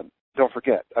 Now, listen, don't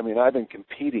forget, I've been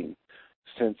competing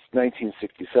since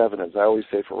 1967. As I always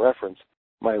say for reference,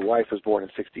 my wife was born in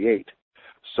 68.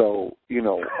 So,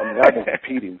 I've been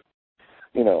competing.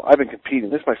 I've been competing.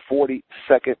 This is my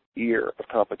 42nd year of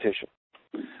competition.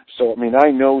 So,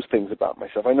 I know things about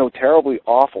myself. I know terribly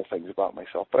awful things about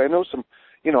myself, but I know some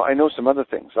other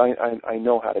things. I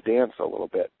know how to dance a little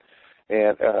bit,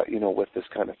 and with this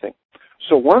kind of thing.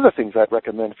 So, one of the things I'd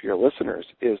recommend for your listeners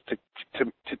is to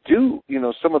do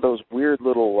some of those weird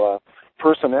little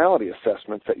personality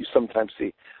assessments that you sometimes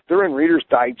see. They're in Reader's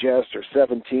Digest or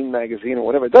 17 magazine or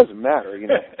whatever. It doesn't matter.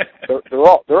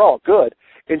 They're all good,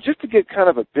 and just to get kind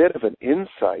of a bit of an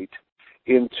insight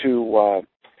into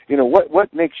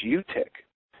what makes you tick.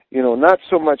 Not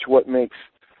so much what makes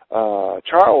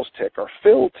Charles tick or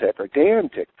Phil tick or Dan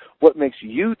tick. What makes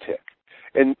you tick?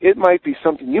 And it might be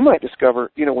something you might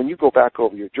discover, when you go back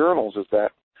over your journals, is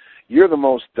that you're the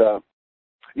most,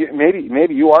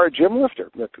 maybe you are a gym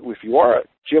lifter. If you are a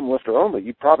gym lifter only,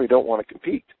 you probably don't want to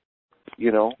compete,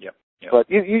 Yep. But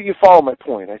you follow my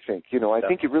point, I think. I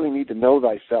think you really need to know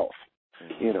thyself,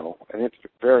 and it's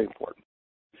very important.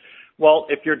 Well,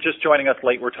 if you're just joining us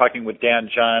late, we're talking with Dan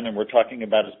John, and we're talking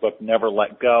about his book, Never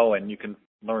Let Go, and you can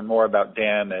learn more about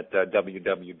Dan at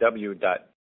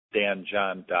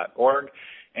www.danjohn.org.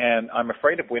 And I'm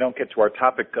afraid if we don't get to our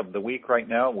topic of the week right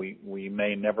now, we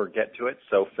may never get to it.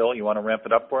 So, Phil, you want to ramp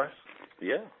it up for us?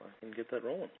 Yeah, I can get that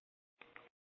rolling.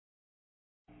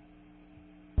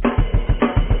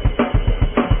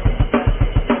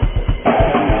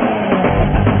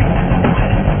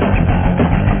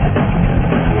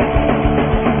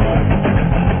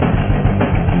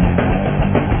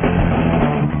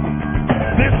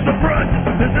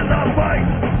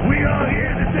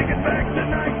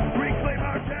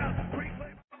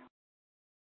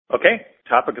 Okay,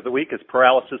 topic of the week is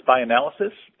paralysis by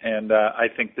analysis, and I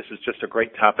think this is just a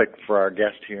great topic for our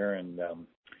guest here. And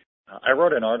I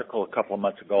wrote an article a couple of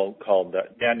months ago called,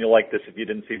 Dan, you'll like this if you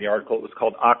didn't see the article, it was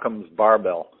called Occam's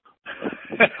Barbell.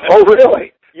 Oh,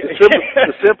 really?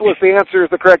 The simplest answer is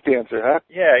the correct answer, huh?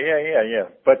 Yeah.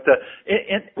 But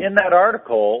in that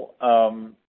article,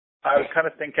 I was kind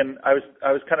of thinking, I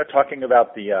was kind of talking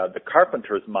about the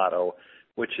carpenter's motto,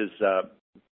 which is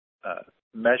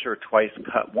measure twice,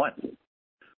 cut once.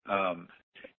 And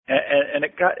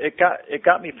it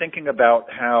got me thinking about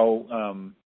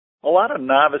how a lot of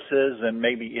novices and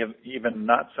maybe even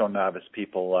not so novice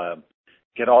people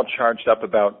get all charged up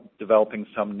about developing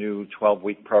some new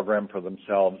 12-week program for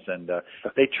themselves, and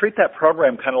they treat that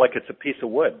program kind of like it's a piece of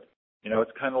wood. You know,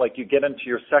 it's kind of like you get into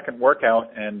your second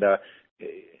workout and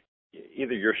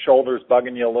either your shoulder's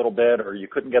bugging you a little bit, or you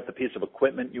couldn't get the piece of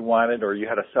equipment you wanted, or you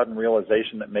had a sudden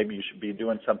realization that maybe you should be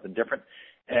doing something different,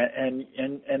 and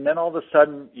then all of a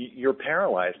sudden you're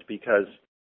paralyzed because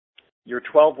your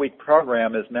 12-week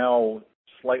program is now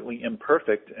slightly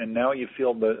imperfect, and now you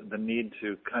feel the need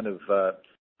to kind of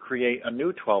create a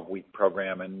new 12-week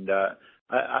program. And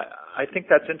I think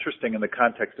that's interesting in the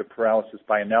context of paralysis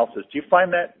by analysis. Do you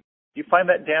find that,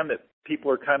 Dan, that people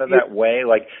are kind of that way?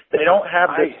 Like they don't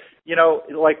have this, you know,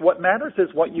 like what matters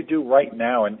is what you do right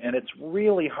now, and it's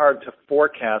really hard to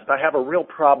forecast. I have a real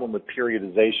problem with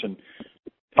periodization.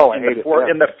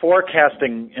 In the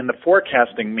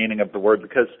forecasting meaning of the word,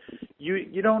 because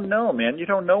you don't know, man. You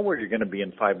don't know where you're going to be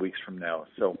in 5 weeks from now.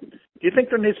 So do you think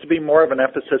there needs to be more of an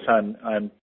emphasis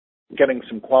on getting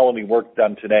some quality work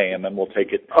done today, and then we'll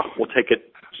take it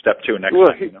step 2 next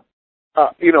time,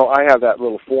 you know? I have that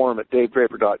little forum at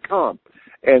DaveDraper.com,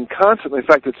 and constantly, in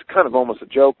fact, it's kind of almost a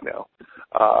joke now,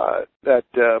 that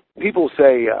people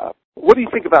say, what do you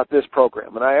think about this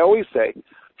program? And I always say,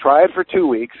 try it for 2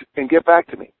 weeks and get back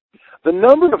to me. The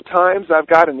number of times I've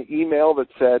got an email that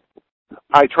said,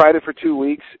 I tried it for 2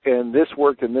 weeks and this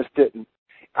worked and this didn't,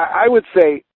 I would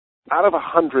say out of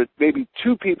 100, maybe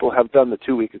 2 people have done the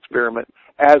 2-week experiment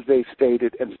as they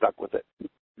stated and stuck with it.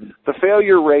 The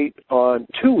failure rate on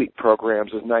 2-week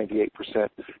programs is 98%.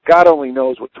 God only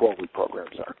knows what 12-week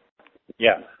programs are.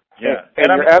 Yeah.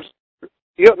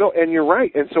 And you're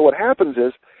right. And so what happens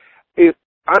is, if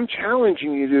I'm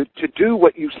challenging you to do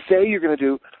what you say you're going to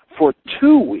do for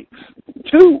 2 weeks.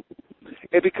 2.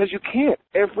 And because you can't.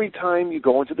 Every time you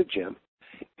go into the gym,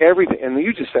 everything, and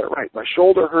you just said it right, my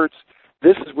shoulder hurts,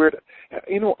 this is weird.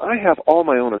 I have all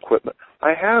my own equipment.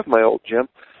 I have my old gym.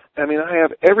 I mean, I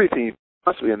have everything you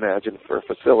possibly imagine for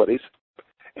facilities.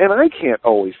 And I can't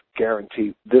always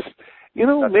guarantee this.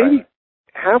 Maybe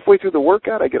halfway through the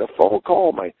workout, I get a phone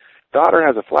call. My daughter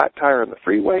has a flat tire on the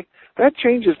freeway. That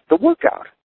changes the workout,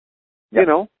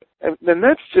 and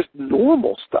that's just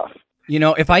normal stuff.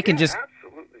 If I can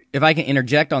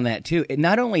interject on that too,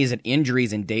 not only is it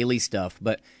injuries and daily stuff,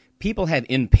 but people have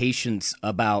impatience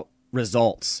about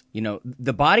results.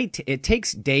 The body, it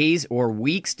takes days or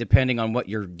weeks, depending on what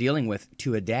you're dealing with,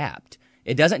 to adapt.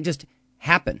 It doesn't just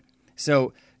happen.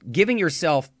 So giving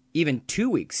yourself even 2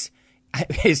 weeks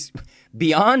is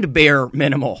beyond bare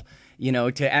minimal.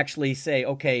 To actually say,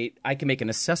 okay, I can make an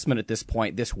assessment at this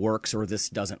point, this works or this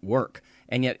doesn't work.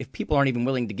 And yet, if people aren't even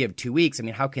willing to give 2 weeks,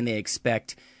 how can they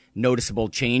expect noticeable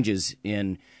changes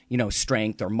in,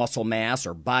 strength or muscle mass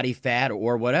or body fat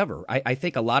or whatever? I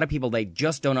think a lot of people, they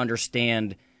just don't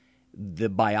understand the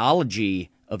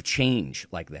biology of change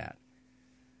like that.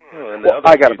 Well,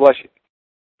 I got to bless you.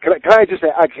 Can I just say,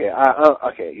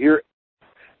 okay, here,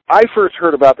 I first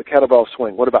heard about the kettlebell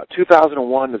swing. What about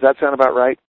 2001? Does that sound about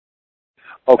right?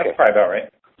 Okay. That's probably about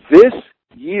right. This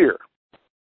year,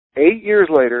 8 years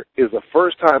later, is the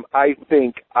first time I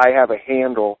think I have a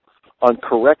handle on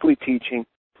correctly teaching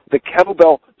the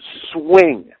kettlebell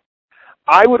swing.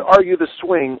 I would argue the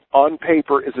swing on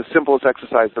paper is the simplest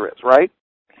exercise there is, right?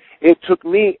 It took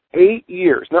me 8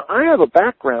 years. Now, I have a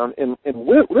background in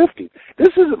lifting.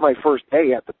 This isn't my first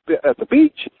day at the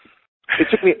beach. It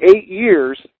took me 8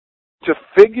 years to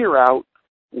figure out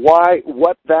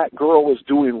what that girl was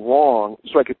doing wrong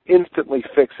so I could instantly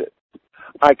fix it.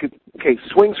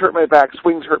 swings hurt my back,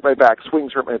 swings hurt my back,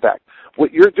 swings hurt my back.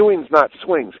 What you're doing is not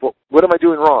swings. Well, what am I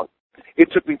doing wrong?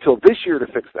 It took me till this year to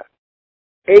fix that.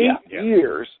 8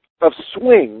 years of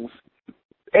swings,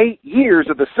 8 years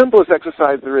of the simplest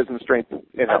exercise there is in strength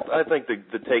and health. I think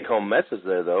the take-home message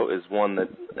there, though, is one that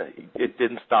it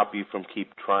didn't stop you from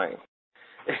keep trying.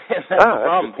 And that's the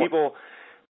problem.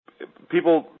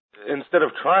 People, instead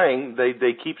of trying,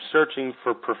 they keep searching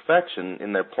for perfection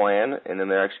in their plan and in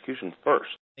their execution first.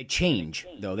 They change,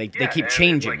 though. They keep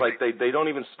changing. It's like they don't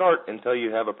even start until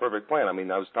you have a perfect plan. I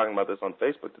mean, I was talking about this on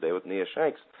Facebook today with Nia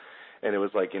Shanks, and it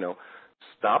was like,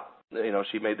 stop.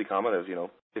 She made the comment of,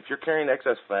 if you're carrying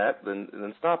excess fat,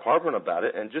 then stop harping about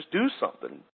it and just do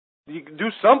something. You can do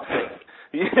something.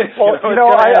 Well,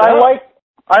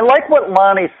 I like what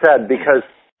Lonnie said, because,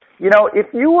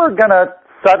 if you were going to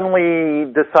suddenly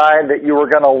decide that you were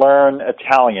going to learn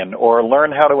Italian or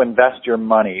learn how to invest your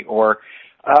money or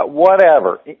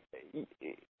whatever,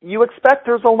 you expect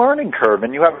there's a learning curve,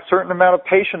 and you have a certain amount of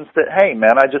patience that, hey,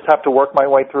 man, I just have to work my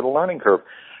way through the learning curve.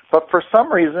 But for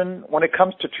some reason, when it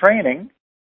comes to training,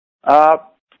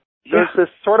 there's this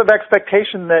sort of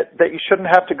expectation that you shouldn't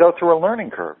have to go through a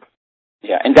learning curve.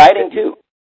 Yeah, and dieting too.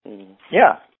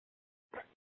 Yeah.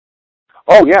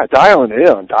 Oh, yeah,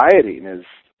 dieting is,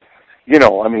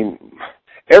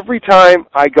 every time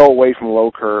I go away from low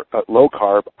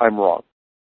carb, I'm wrong.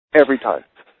 Every time.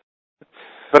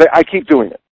 But I keep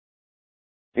doing it.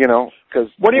 Because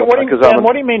what do you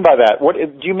mean by that? What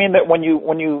do you mean that when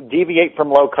you deviate from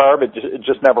low carb, it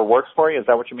just never works for you? Is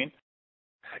that what you mean?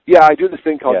 Yeah, I do this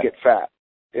thing called Get Fat.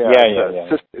 Yeah.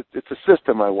 It's a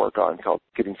system I work on called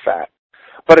Getting Fat.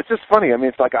 But it's just funny.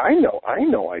 It's like I know.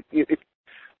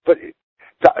 But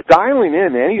dialing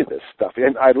in any of this stuff,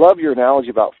 and I love your analogy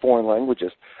about foreign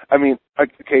languages.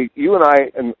 You and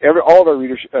I and all of our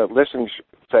readers listening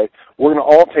say we're going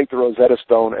to all take the Rosetta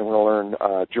Stone and we're going to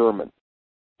learn German.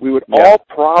 We would all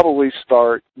probably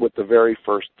start with the very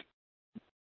first,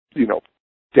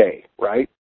 day, right?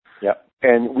 Yeah.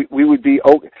 And we would be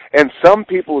okay. And some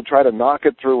people would try to knock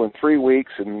it through in 3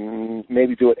 weeks and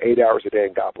maybe do it 8 hours a day,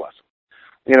 and God bless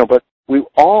them. But we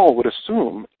all would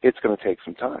assume it's going to take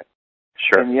some time.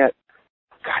 Sure. And yet,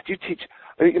 God, you teach,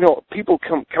 people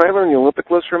come, can I learn the Olympic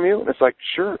list from you? And it's like,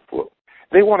 sure.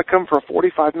 They want to come for a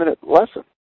 45-minute lesson.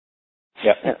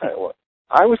 Yeah.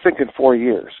 I was thinking 4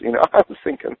 years. I was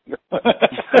thinking.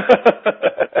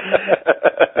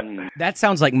 That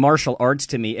sounds like martial arts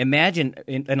to me. Imagine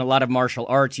in a lot of martial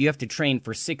arts, you have to train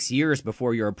for 6 years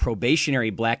before you're a probationary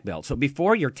black belt. So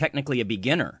before you're technically a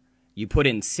beginner, you put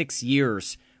in 6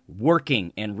 years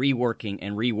working and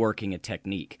reworking a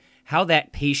technique. How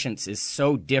that patience is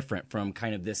so different from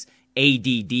kind of this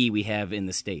ADD we have in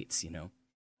the States,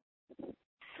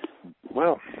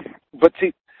 Well, but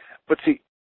see,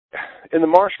 in the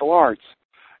martial arts,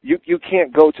 you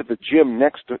can't go to the gym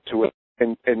next to it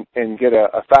and get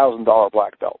a $1,000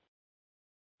 black belt,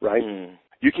 right?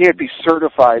 You can't be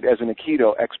certified as an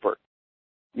Aikido expert.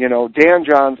 Dan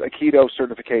John's Aikido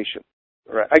certification.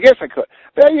 Right? I guess I could.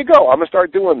 There you go. I'm gonna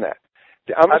start doing that.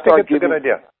 I think it's a good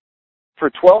idea.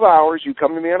 For 12 hours, you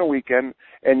come to me on a weekend,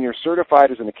 and you're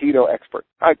certified as an Aikido expert.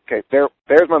 Okay,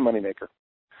 there's my moneymaker.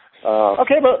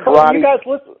 Okay, but you guys,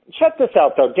 let's check this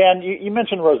out, though. Dan, you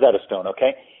mentioned Rosetta Stone,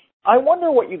 okay? I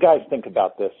wonder what you guys think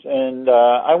about this, and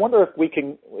I wonder if we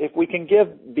can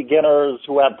give beginners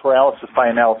who have paralysis by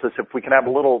analysis, if we can have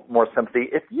a little more sympathy.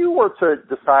 If you were to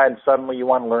decide suddenly you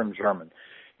want to learn German,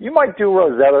 you might do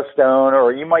Rosetta Stone,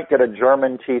 or you might get a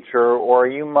German teacher, or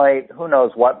you might, who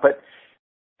knows what, but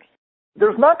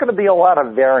there's not going to be a lot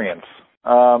of variance.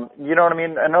 You know what I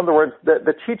mean? In other words,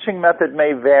 the teaching method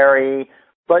may vary,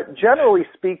 but generally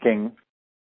speaking,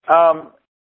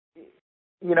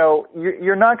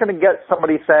 you're not going to get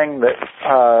somebody saying that,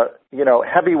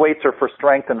 heavy weights are for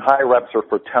strength and high reps are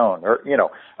for tone, or you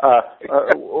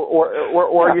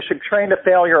should train to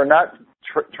failure or not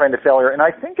train to failure. And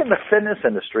I think in the fitness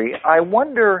industry, I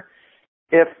wonder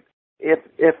if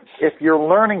your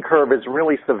learning curve is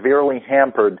really severely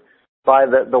hampered by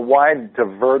the wide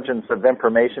divergence of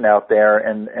information out there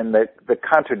and the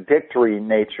contradictory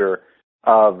nature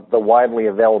of the widely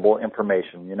available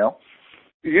information,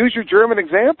 Use your German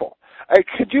example.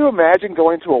 Could you imagine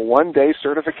going to a one-day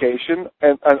certification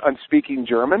on speaking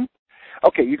German?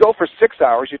 Okay, you go for 6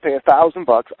 hours, you pay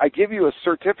 $1,000. I give you a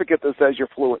certificate that says you're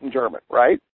fluent in German,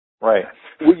 right? Right.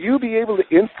 Will you be able to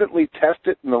instantly test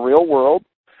it in the real world?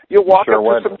 You walk up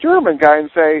to some German guy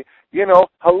and say,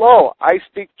 hello, I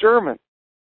speak German.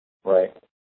 Right.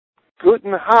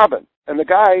 Guten Abend. And the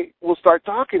guy will start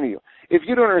talking to you. If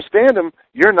you don't understand him,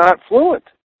 you're not fluent.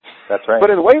 That's right. But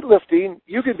in weightlifting,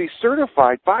 you can be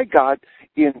certified, by God,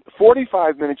 in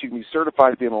 45 minutes you can be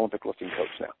certified to be an Olympic lifting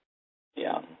coach now.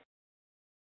 Yeah.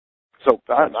 So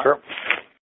that's true.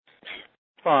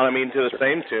 Well, I mean, to the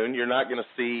same tune, you're not going to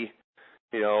see,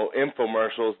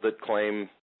 infomercials that claim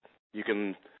you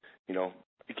can,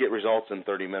 get results in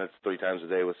 30 minutes 3 times a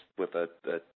day with a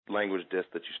language disc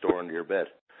that you store under your bed.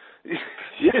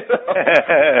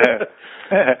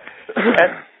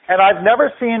 And I've never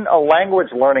seen a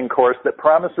language learning course that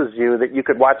promises you that you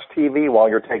could watch TV while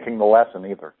you're taking the lesson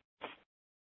either.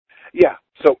 Yeah.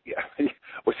 So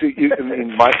well, see,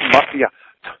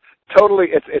 totally.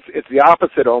 It's the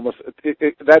opposite almost.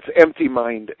 That's empty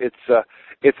mind. It's a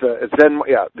Zen.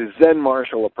 Yeah, the Zen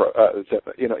martial approach.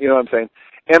 You know what I'm saying?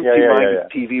 Empty-minded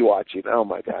TV watching. Oh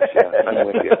my gosh. Yeah, I'm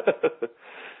with you.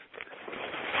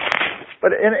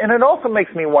 But and it also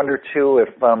makes me wonder too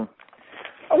if I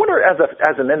wonder as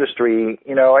an industry,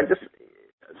 I just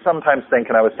sometimes think,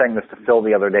 and I was saying this to Phil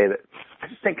the other day, that I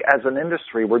just think as an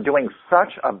industry we're doing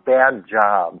such a bad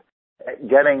job at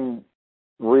getting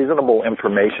reasonable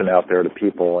information out there to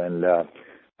people, and the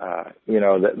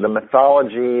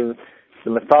mythologies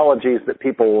that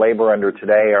people labor under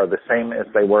today are the same as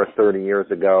they were 30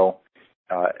 years ago,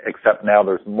 except now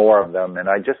there's more of them. And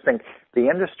I just think the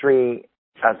industry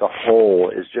as a whole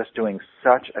is just doing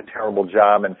such a terrible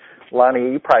job. And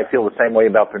Lonnie, you probably feel the same way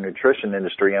about the nutrition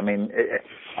industry. I mean,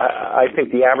 I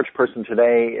think the average person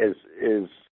today is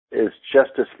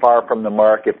just as far from the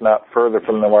mark, if not further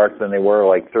from the mark than they were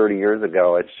like 30 years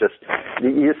ago. It's just,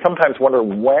 you sometimes wonder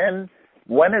when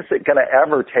is it going to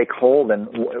ever take hold, and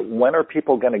when are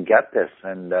people going to get this?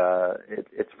 And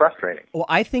it's frustrating. Well,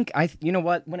 I think you know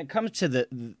what? When it comes to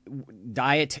the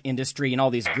diet industry and all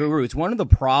these gurus, one of the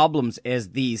problems as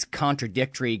these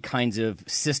contradictory kinds of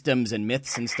systems and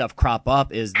myths and stuff crop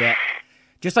up is that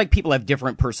just like people have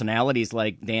different personalities,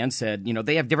 like Dan said,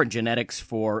 they have different genetics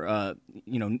for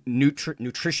nutrition,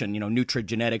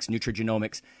 nutrigenetics,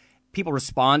 nutrigenomics. People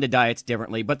respond to diets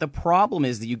differently, but the problem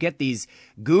is that you get these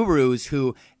gurus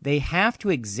who they have to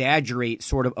exaggerate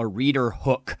sort of a reader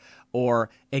hook or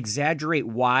exaggerate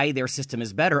why their system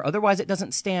is better. Otherwise, it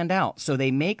doesn't stand out. So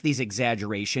they make these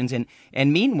exaggerations, and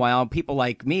meanwhile, people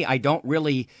like me, I don't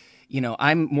really,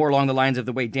 I'm more along the lines of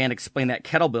the way Dan explained that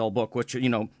kettlebell book, which,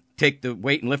 take the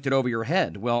weight and lift it over your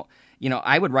head. Well,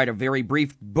 I would write a very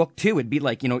brief book too. It'd be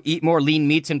like, eat more lean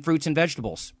meats and fruits and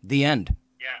vegetables. The end.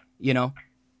 Yeah.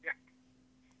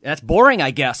 That's boring,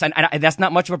 I guess, and that's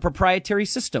not much of a proprietary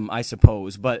system, I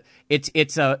suppose. But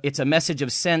it's a message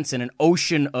of sense in an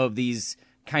ocean of these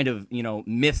kind of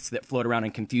myths that float around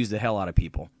and confuse the hell out of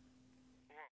people.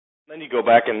 Then you go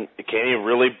back and can you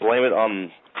really blame it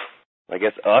on, I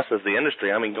guess, us as the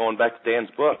industry? I mean, going back to Dan's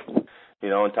book,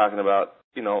 and talking about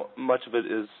much of it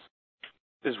is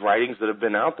writings that have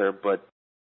been out there, but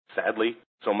sadly,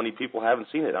 so many people haven't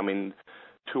seen it. I mean,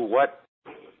 to what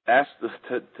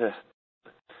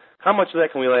how much of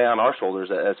that can we lay on our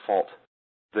shoulders as fault?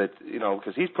 That,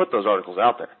 because he's put those articles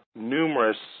out there,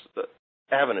 numerous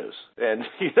avenues, and,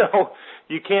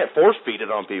 you can't force feed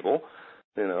it on people,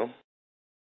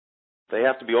 They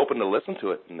have to be open to listen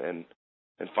to it and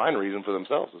find reason for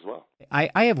themselves as well.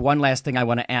 I have one last thing I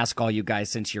want to ask all you guys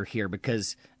since you're here,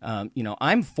 because,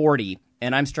 I'm 40,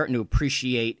 and I'm starting to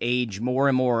appreciate age more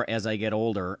and more as I get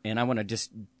older, and I want to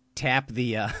just tap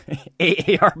the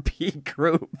AARP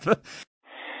group.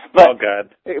 Oh,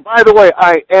 God. Hey, by the way,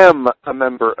 I am a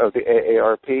member of the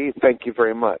AARP. Thank you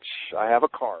very much. I have a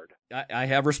card. I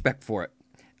have respect for it.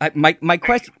 My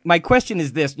question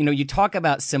is this. You talk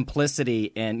about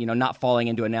simplicity and, not falling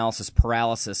into analysis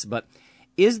paralysis, but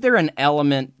is there an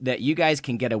element that you guys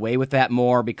can get away with that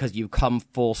more because you've come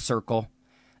full circle?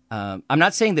 I'm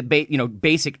not saying that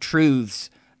basic truths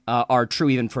are true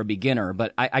even for a beginner,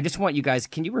 but I just want you guys,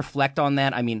 can you reflect on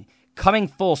that? I mean, coming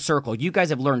full circle, you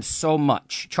guys have learned so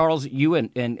much. Charles, you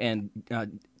and Dan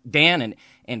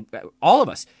and all of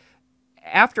us.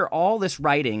 After all this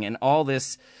writing and all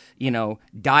this,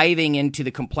 diving into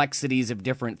the complexities of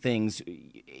different things,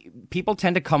 people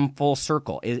tend to come full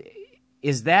circle.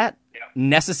 Is that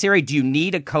necessary? Do you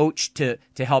need a coach to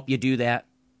help you do that?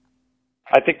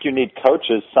 I think you need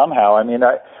coaches somehow. I mean,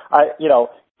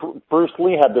 Bruce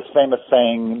Lee had this famous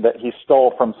saying that he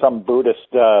stole from some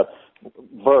Buddhist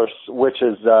verse, which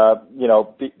is,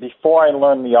 before I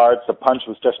learned the arts, a punch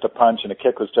was just a punch and a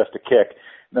kick was just a kick.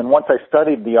 And then once I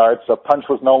studied the arts, a punch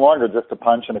was no longer just a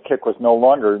punch and a kick was no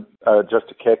longer just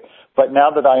a kick. But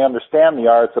now that I understand the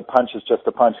arts, a punch is just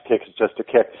a punch, a kick is just a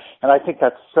kick. And I think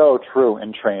that's so true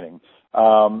in training.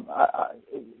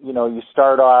 You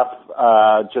start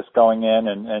off just going in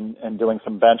and doing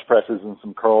some bench presses and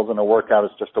some curls, and a workout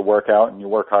is just a workout, and you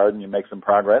work hard and you make some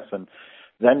progress, and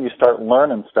then you start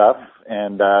learning stuff,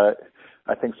 and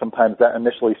I think sometimes that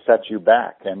initially sets you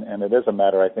back, and it is a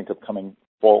matter, I think, of coming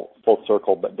full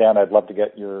circle. But Dan, I'd love to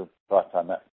get your thoughts on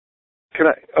that.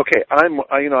 Okay, I'm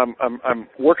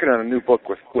working on a new book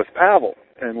with Pavel,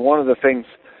 and one of the things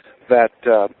that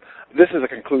this is a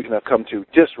conclusion I've come to.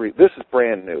 This is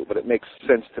brand new, but it makes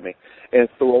sense to me, and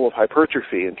it's the role of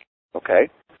hypertrophy. Okay,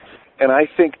 and I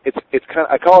think it's kind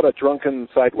of, I call it a drunken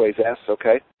sideways S.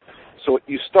 Okay, so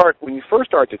when you first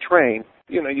start to train,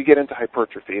 you get into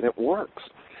hypertrophy, and it works,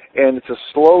 and it's a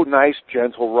slow, nice,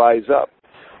 gentle rise up.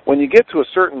 When you get to a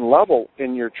certain level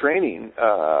in your training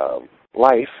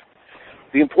life,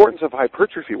 the importance of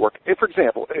hypertrophy work. If, for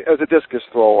example, as a discus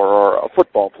thrower or a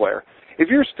football player, if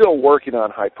you're still working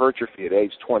on hypertrophy at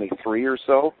age 23 or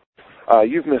so,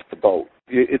 you've missed the boat.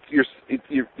 You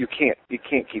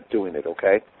can't keep doing it.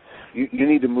 Okay, you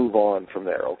need to move on from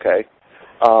there. Okay,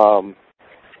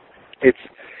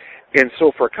 and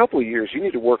so for a couple of years you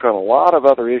need to work on a lot of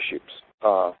other issues.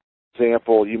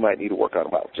 Example, you might need to work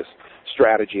on just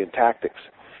strategy and tactics,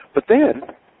 but then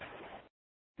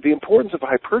the importance of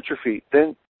hypertrophy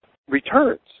then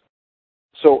returns.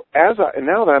 So now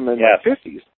that I'm in my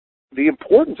 50s, the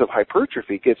importance of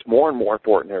hypertrophy gets more and more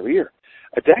important every year.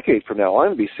 A decade from now, I'm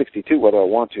going to be 62, whether I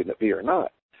want to be or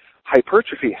not.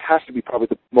 Hypertrophy has to be probably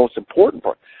the most important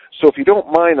part. So if you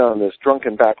don't mind on this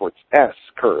drunken backwards S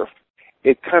curve,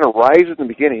 it kind of rises in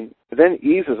the beginning, then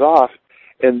eases off,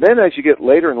 and then as you get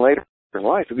later and later in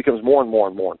life, it becomes more and more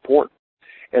and more important.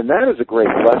 And that is a great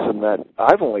lesson that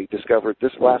I've only discovered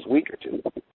this last week or two.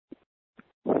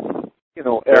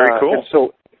 Very cool. And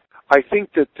so I think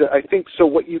so.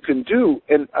 What you can do,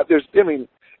 and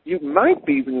you might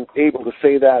be even able to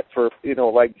say that for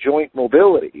like joint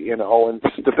mobility, and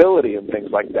stability and things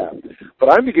like that.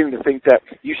 But I'm beginning to think that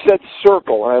you said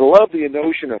circle, and I love the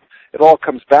notion of it all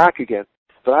comes back again.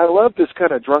 But I love this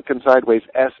kind of drunken sideways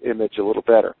S image a little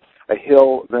better. A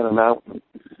hill, then a mountain,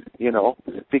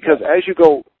 because as you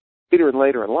go later and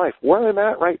later in life, where I'm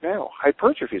at right now,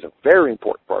 hypertrophy is a very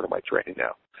important part of my training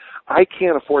now. I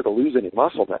can't afford to lose any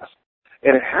muscle mass.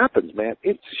 And it happens, man.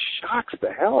 It shocks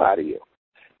the hell out of you.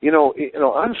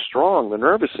 I'm strong. The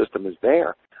nervous system is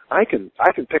there. I can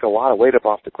pick a lot of weight up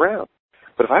off the ground.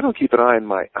 But if I don't keep an eye on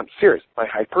my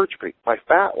hypertrophy, my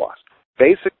fat loss,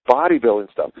 basic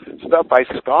bodybuilding stuff I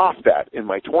scoffed at in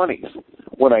my 20s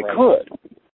when I could,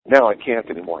 now I can't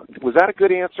anymore. Was that a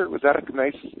good answer? Was that a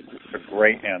nice? A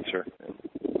great answer.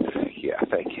 Yeah,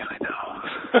 thank you. I know.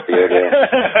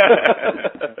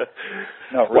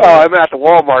 No, really. Well, I'm at the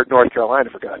Walmart, North Carolina,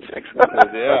 for God's sakes.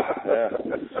 Yeah.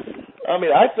 I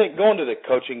mean, I think going to the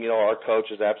coaching, our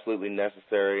coach is absolutely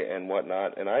necessary and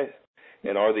whatnot, and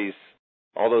all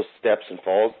those steps and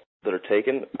falls that are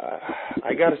taken,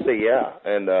 I got to say, yeah,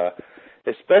 and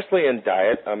especially in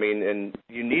diet. I mean, and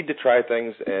you need to try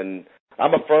things, and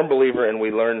I'm a firm believer, and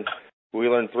we learn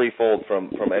threefold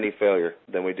from any failure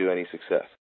than we do any success.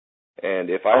 And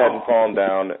if I hadn't fallen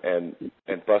down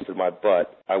and busted my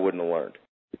butt, I wouldn't have learned.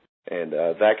 And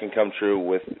that can come true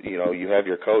with, you have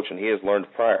your coach, and he has learned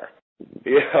prior,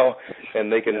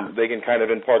 and they can kind of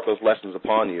impart those lessons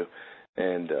upon you,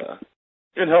 and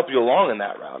help you along in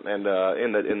that route. And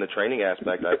in the training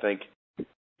aspect, I think,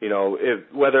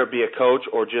 whether it be a coach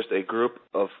or just a group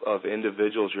of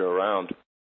individuals you're around,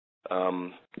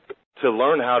 to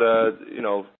learn how to,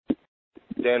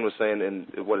 Dan was saying, and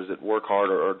work hard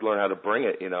or learn how to bring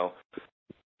it,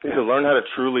 to learn how to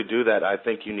truly do that, I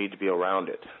think you need to be around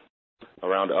it,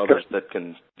 around others that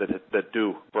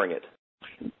do bring it.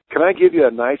 Can I give you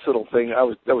a nice little thing? I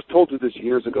was told to this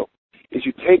years ago, is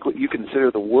you take what you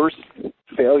consider the worst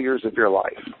failures of your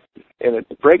life, and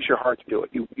it breaks your heart to do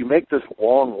it. You make this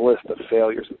long list of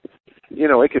failures.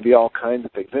 It could be all kinds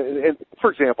of things. And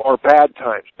for example, or bad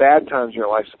times in your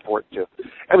life support too.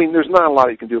 I mean, there's not a lot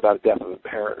you can do about the death of a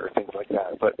parent or things like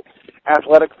that, but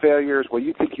athletic failures where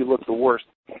you think you look the worst,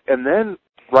 and then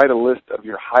write a list of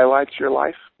your highlights of your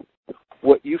life.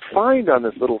 What you find on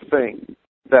this little thing,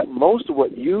 that most of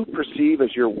what you perceive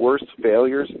as your worst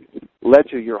failures led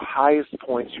to your highest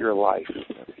points of your life.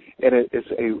 And it is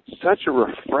such a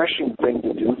refreshing thing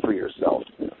to do for yourself.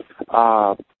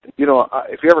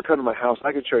 If you ever come to my house,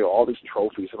 I can show you all these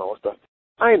trophies and all this stuff.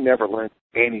 I never learned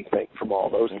anything from all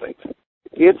those things.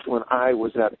 It's when I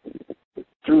was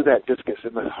through that discus.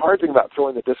 And the hard thing about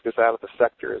throwing the discus out of the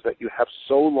sector is that you have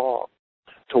so long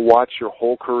to watch your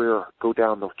whole career go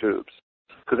down the tubes,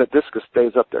 because that discus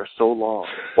stays up there so long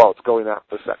while it's going out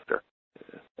the sector.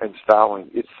 and fouling.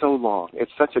 It's so long.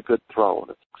 It's such a good throw.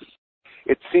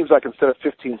 It seems like instead of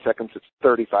 15 seconds, it's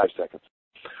 35 seconds.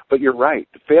 But you're right.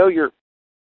 Failure,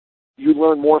 you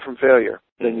learn more from failure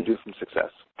than you do from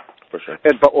success. For sure.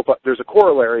 But there's a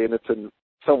corollary, and it's in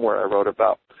somewhere I wrote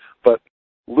about. But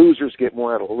losers get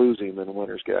more out of losing than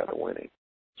winners get out of winning.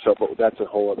 So, but that's a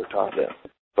whole other topic.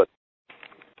 But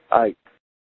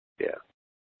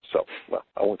So, well,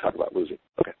 I won't talk about losing.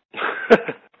 Okay.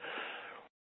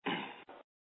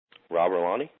 Rob or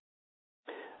Lonnie?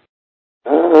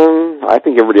 I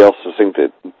think everybody else seemed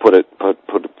to put it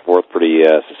forth pretty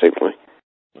succinctly.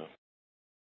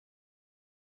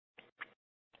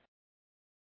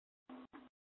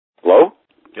 Hello?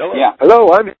 Hello. Yeah.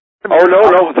 Hello, I'm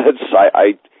no, that's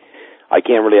I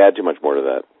can't really add too much more to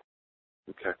that.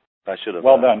 Okay. I should have.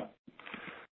 Well done.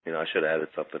 I should have added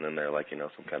something in there, like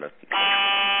some kind of.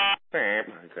 Okay.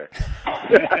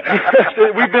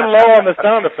 We've been low on the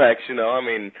sound effects, I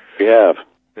mean. We have.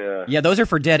 Yeah. Yeah, those are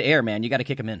for dead air, man. You got to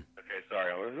kick them in. Okay,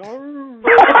 sorry.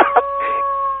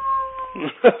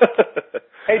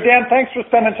 Hey, Dan, thanks for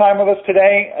spending time with us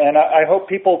today, and I hope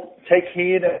people take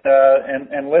heed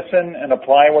and listen and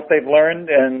apply what they've learned,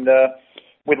 and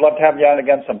we'd love to have you on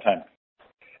again sometime.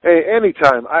 Hey,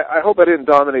 anytime. I hope I didn't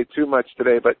dominate too much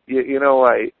today, but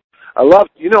I love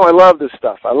this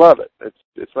stuff. I love it.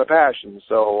 It's my passion.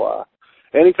 So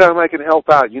anytime I can help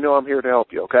out, I'm here to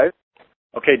help you. Okay.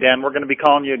 Okay, Dan, we're going to be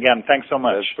calling you again. Thanks so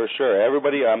much. Yes, for sure.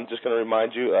 Everybody, I'm just going to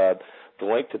remind you, the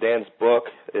link to Dan's book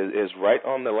is right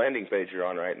on the landing page you're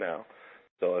on right now.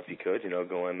 So if you could,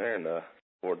 go in there and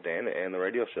support Dan and the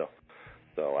radio show.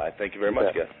 So I thank you very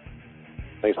much, guys.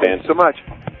 Thanks, Dan. Thanks so much.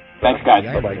 Thanks, guys. The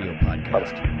iRadio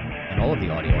podcast and all of the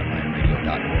audio on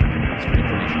myradio.org is for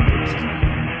information purposes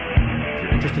only. If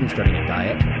you're interested in starting a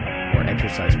diet or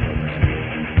exercise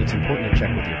program, it's important to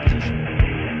check with your physician.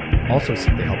 Also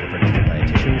seek the help of registered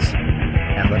dietitians,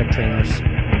 athletic trainers,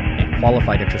 and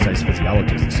qualified exercise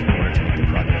physiologists in order to make the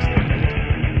progress that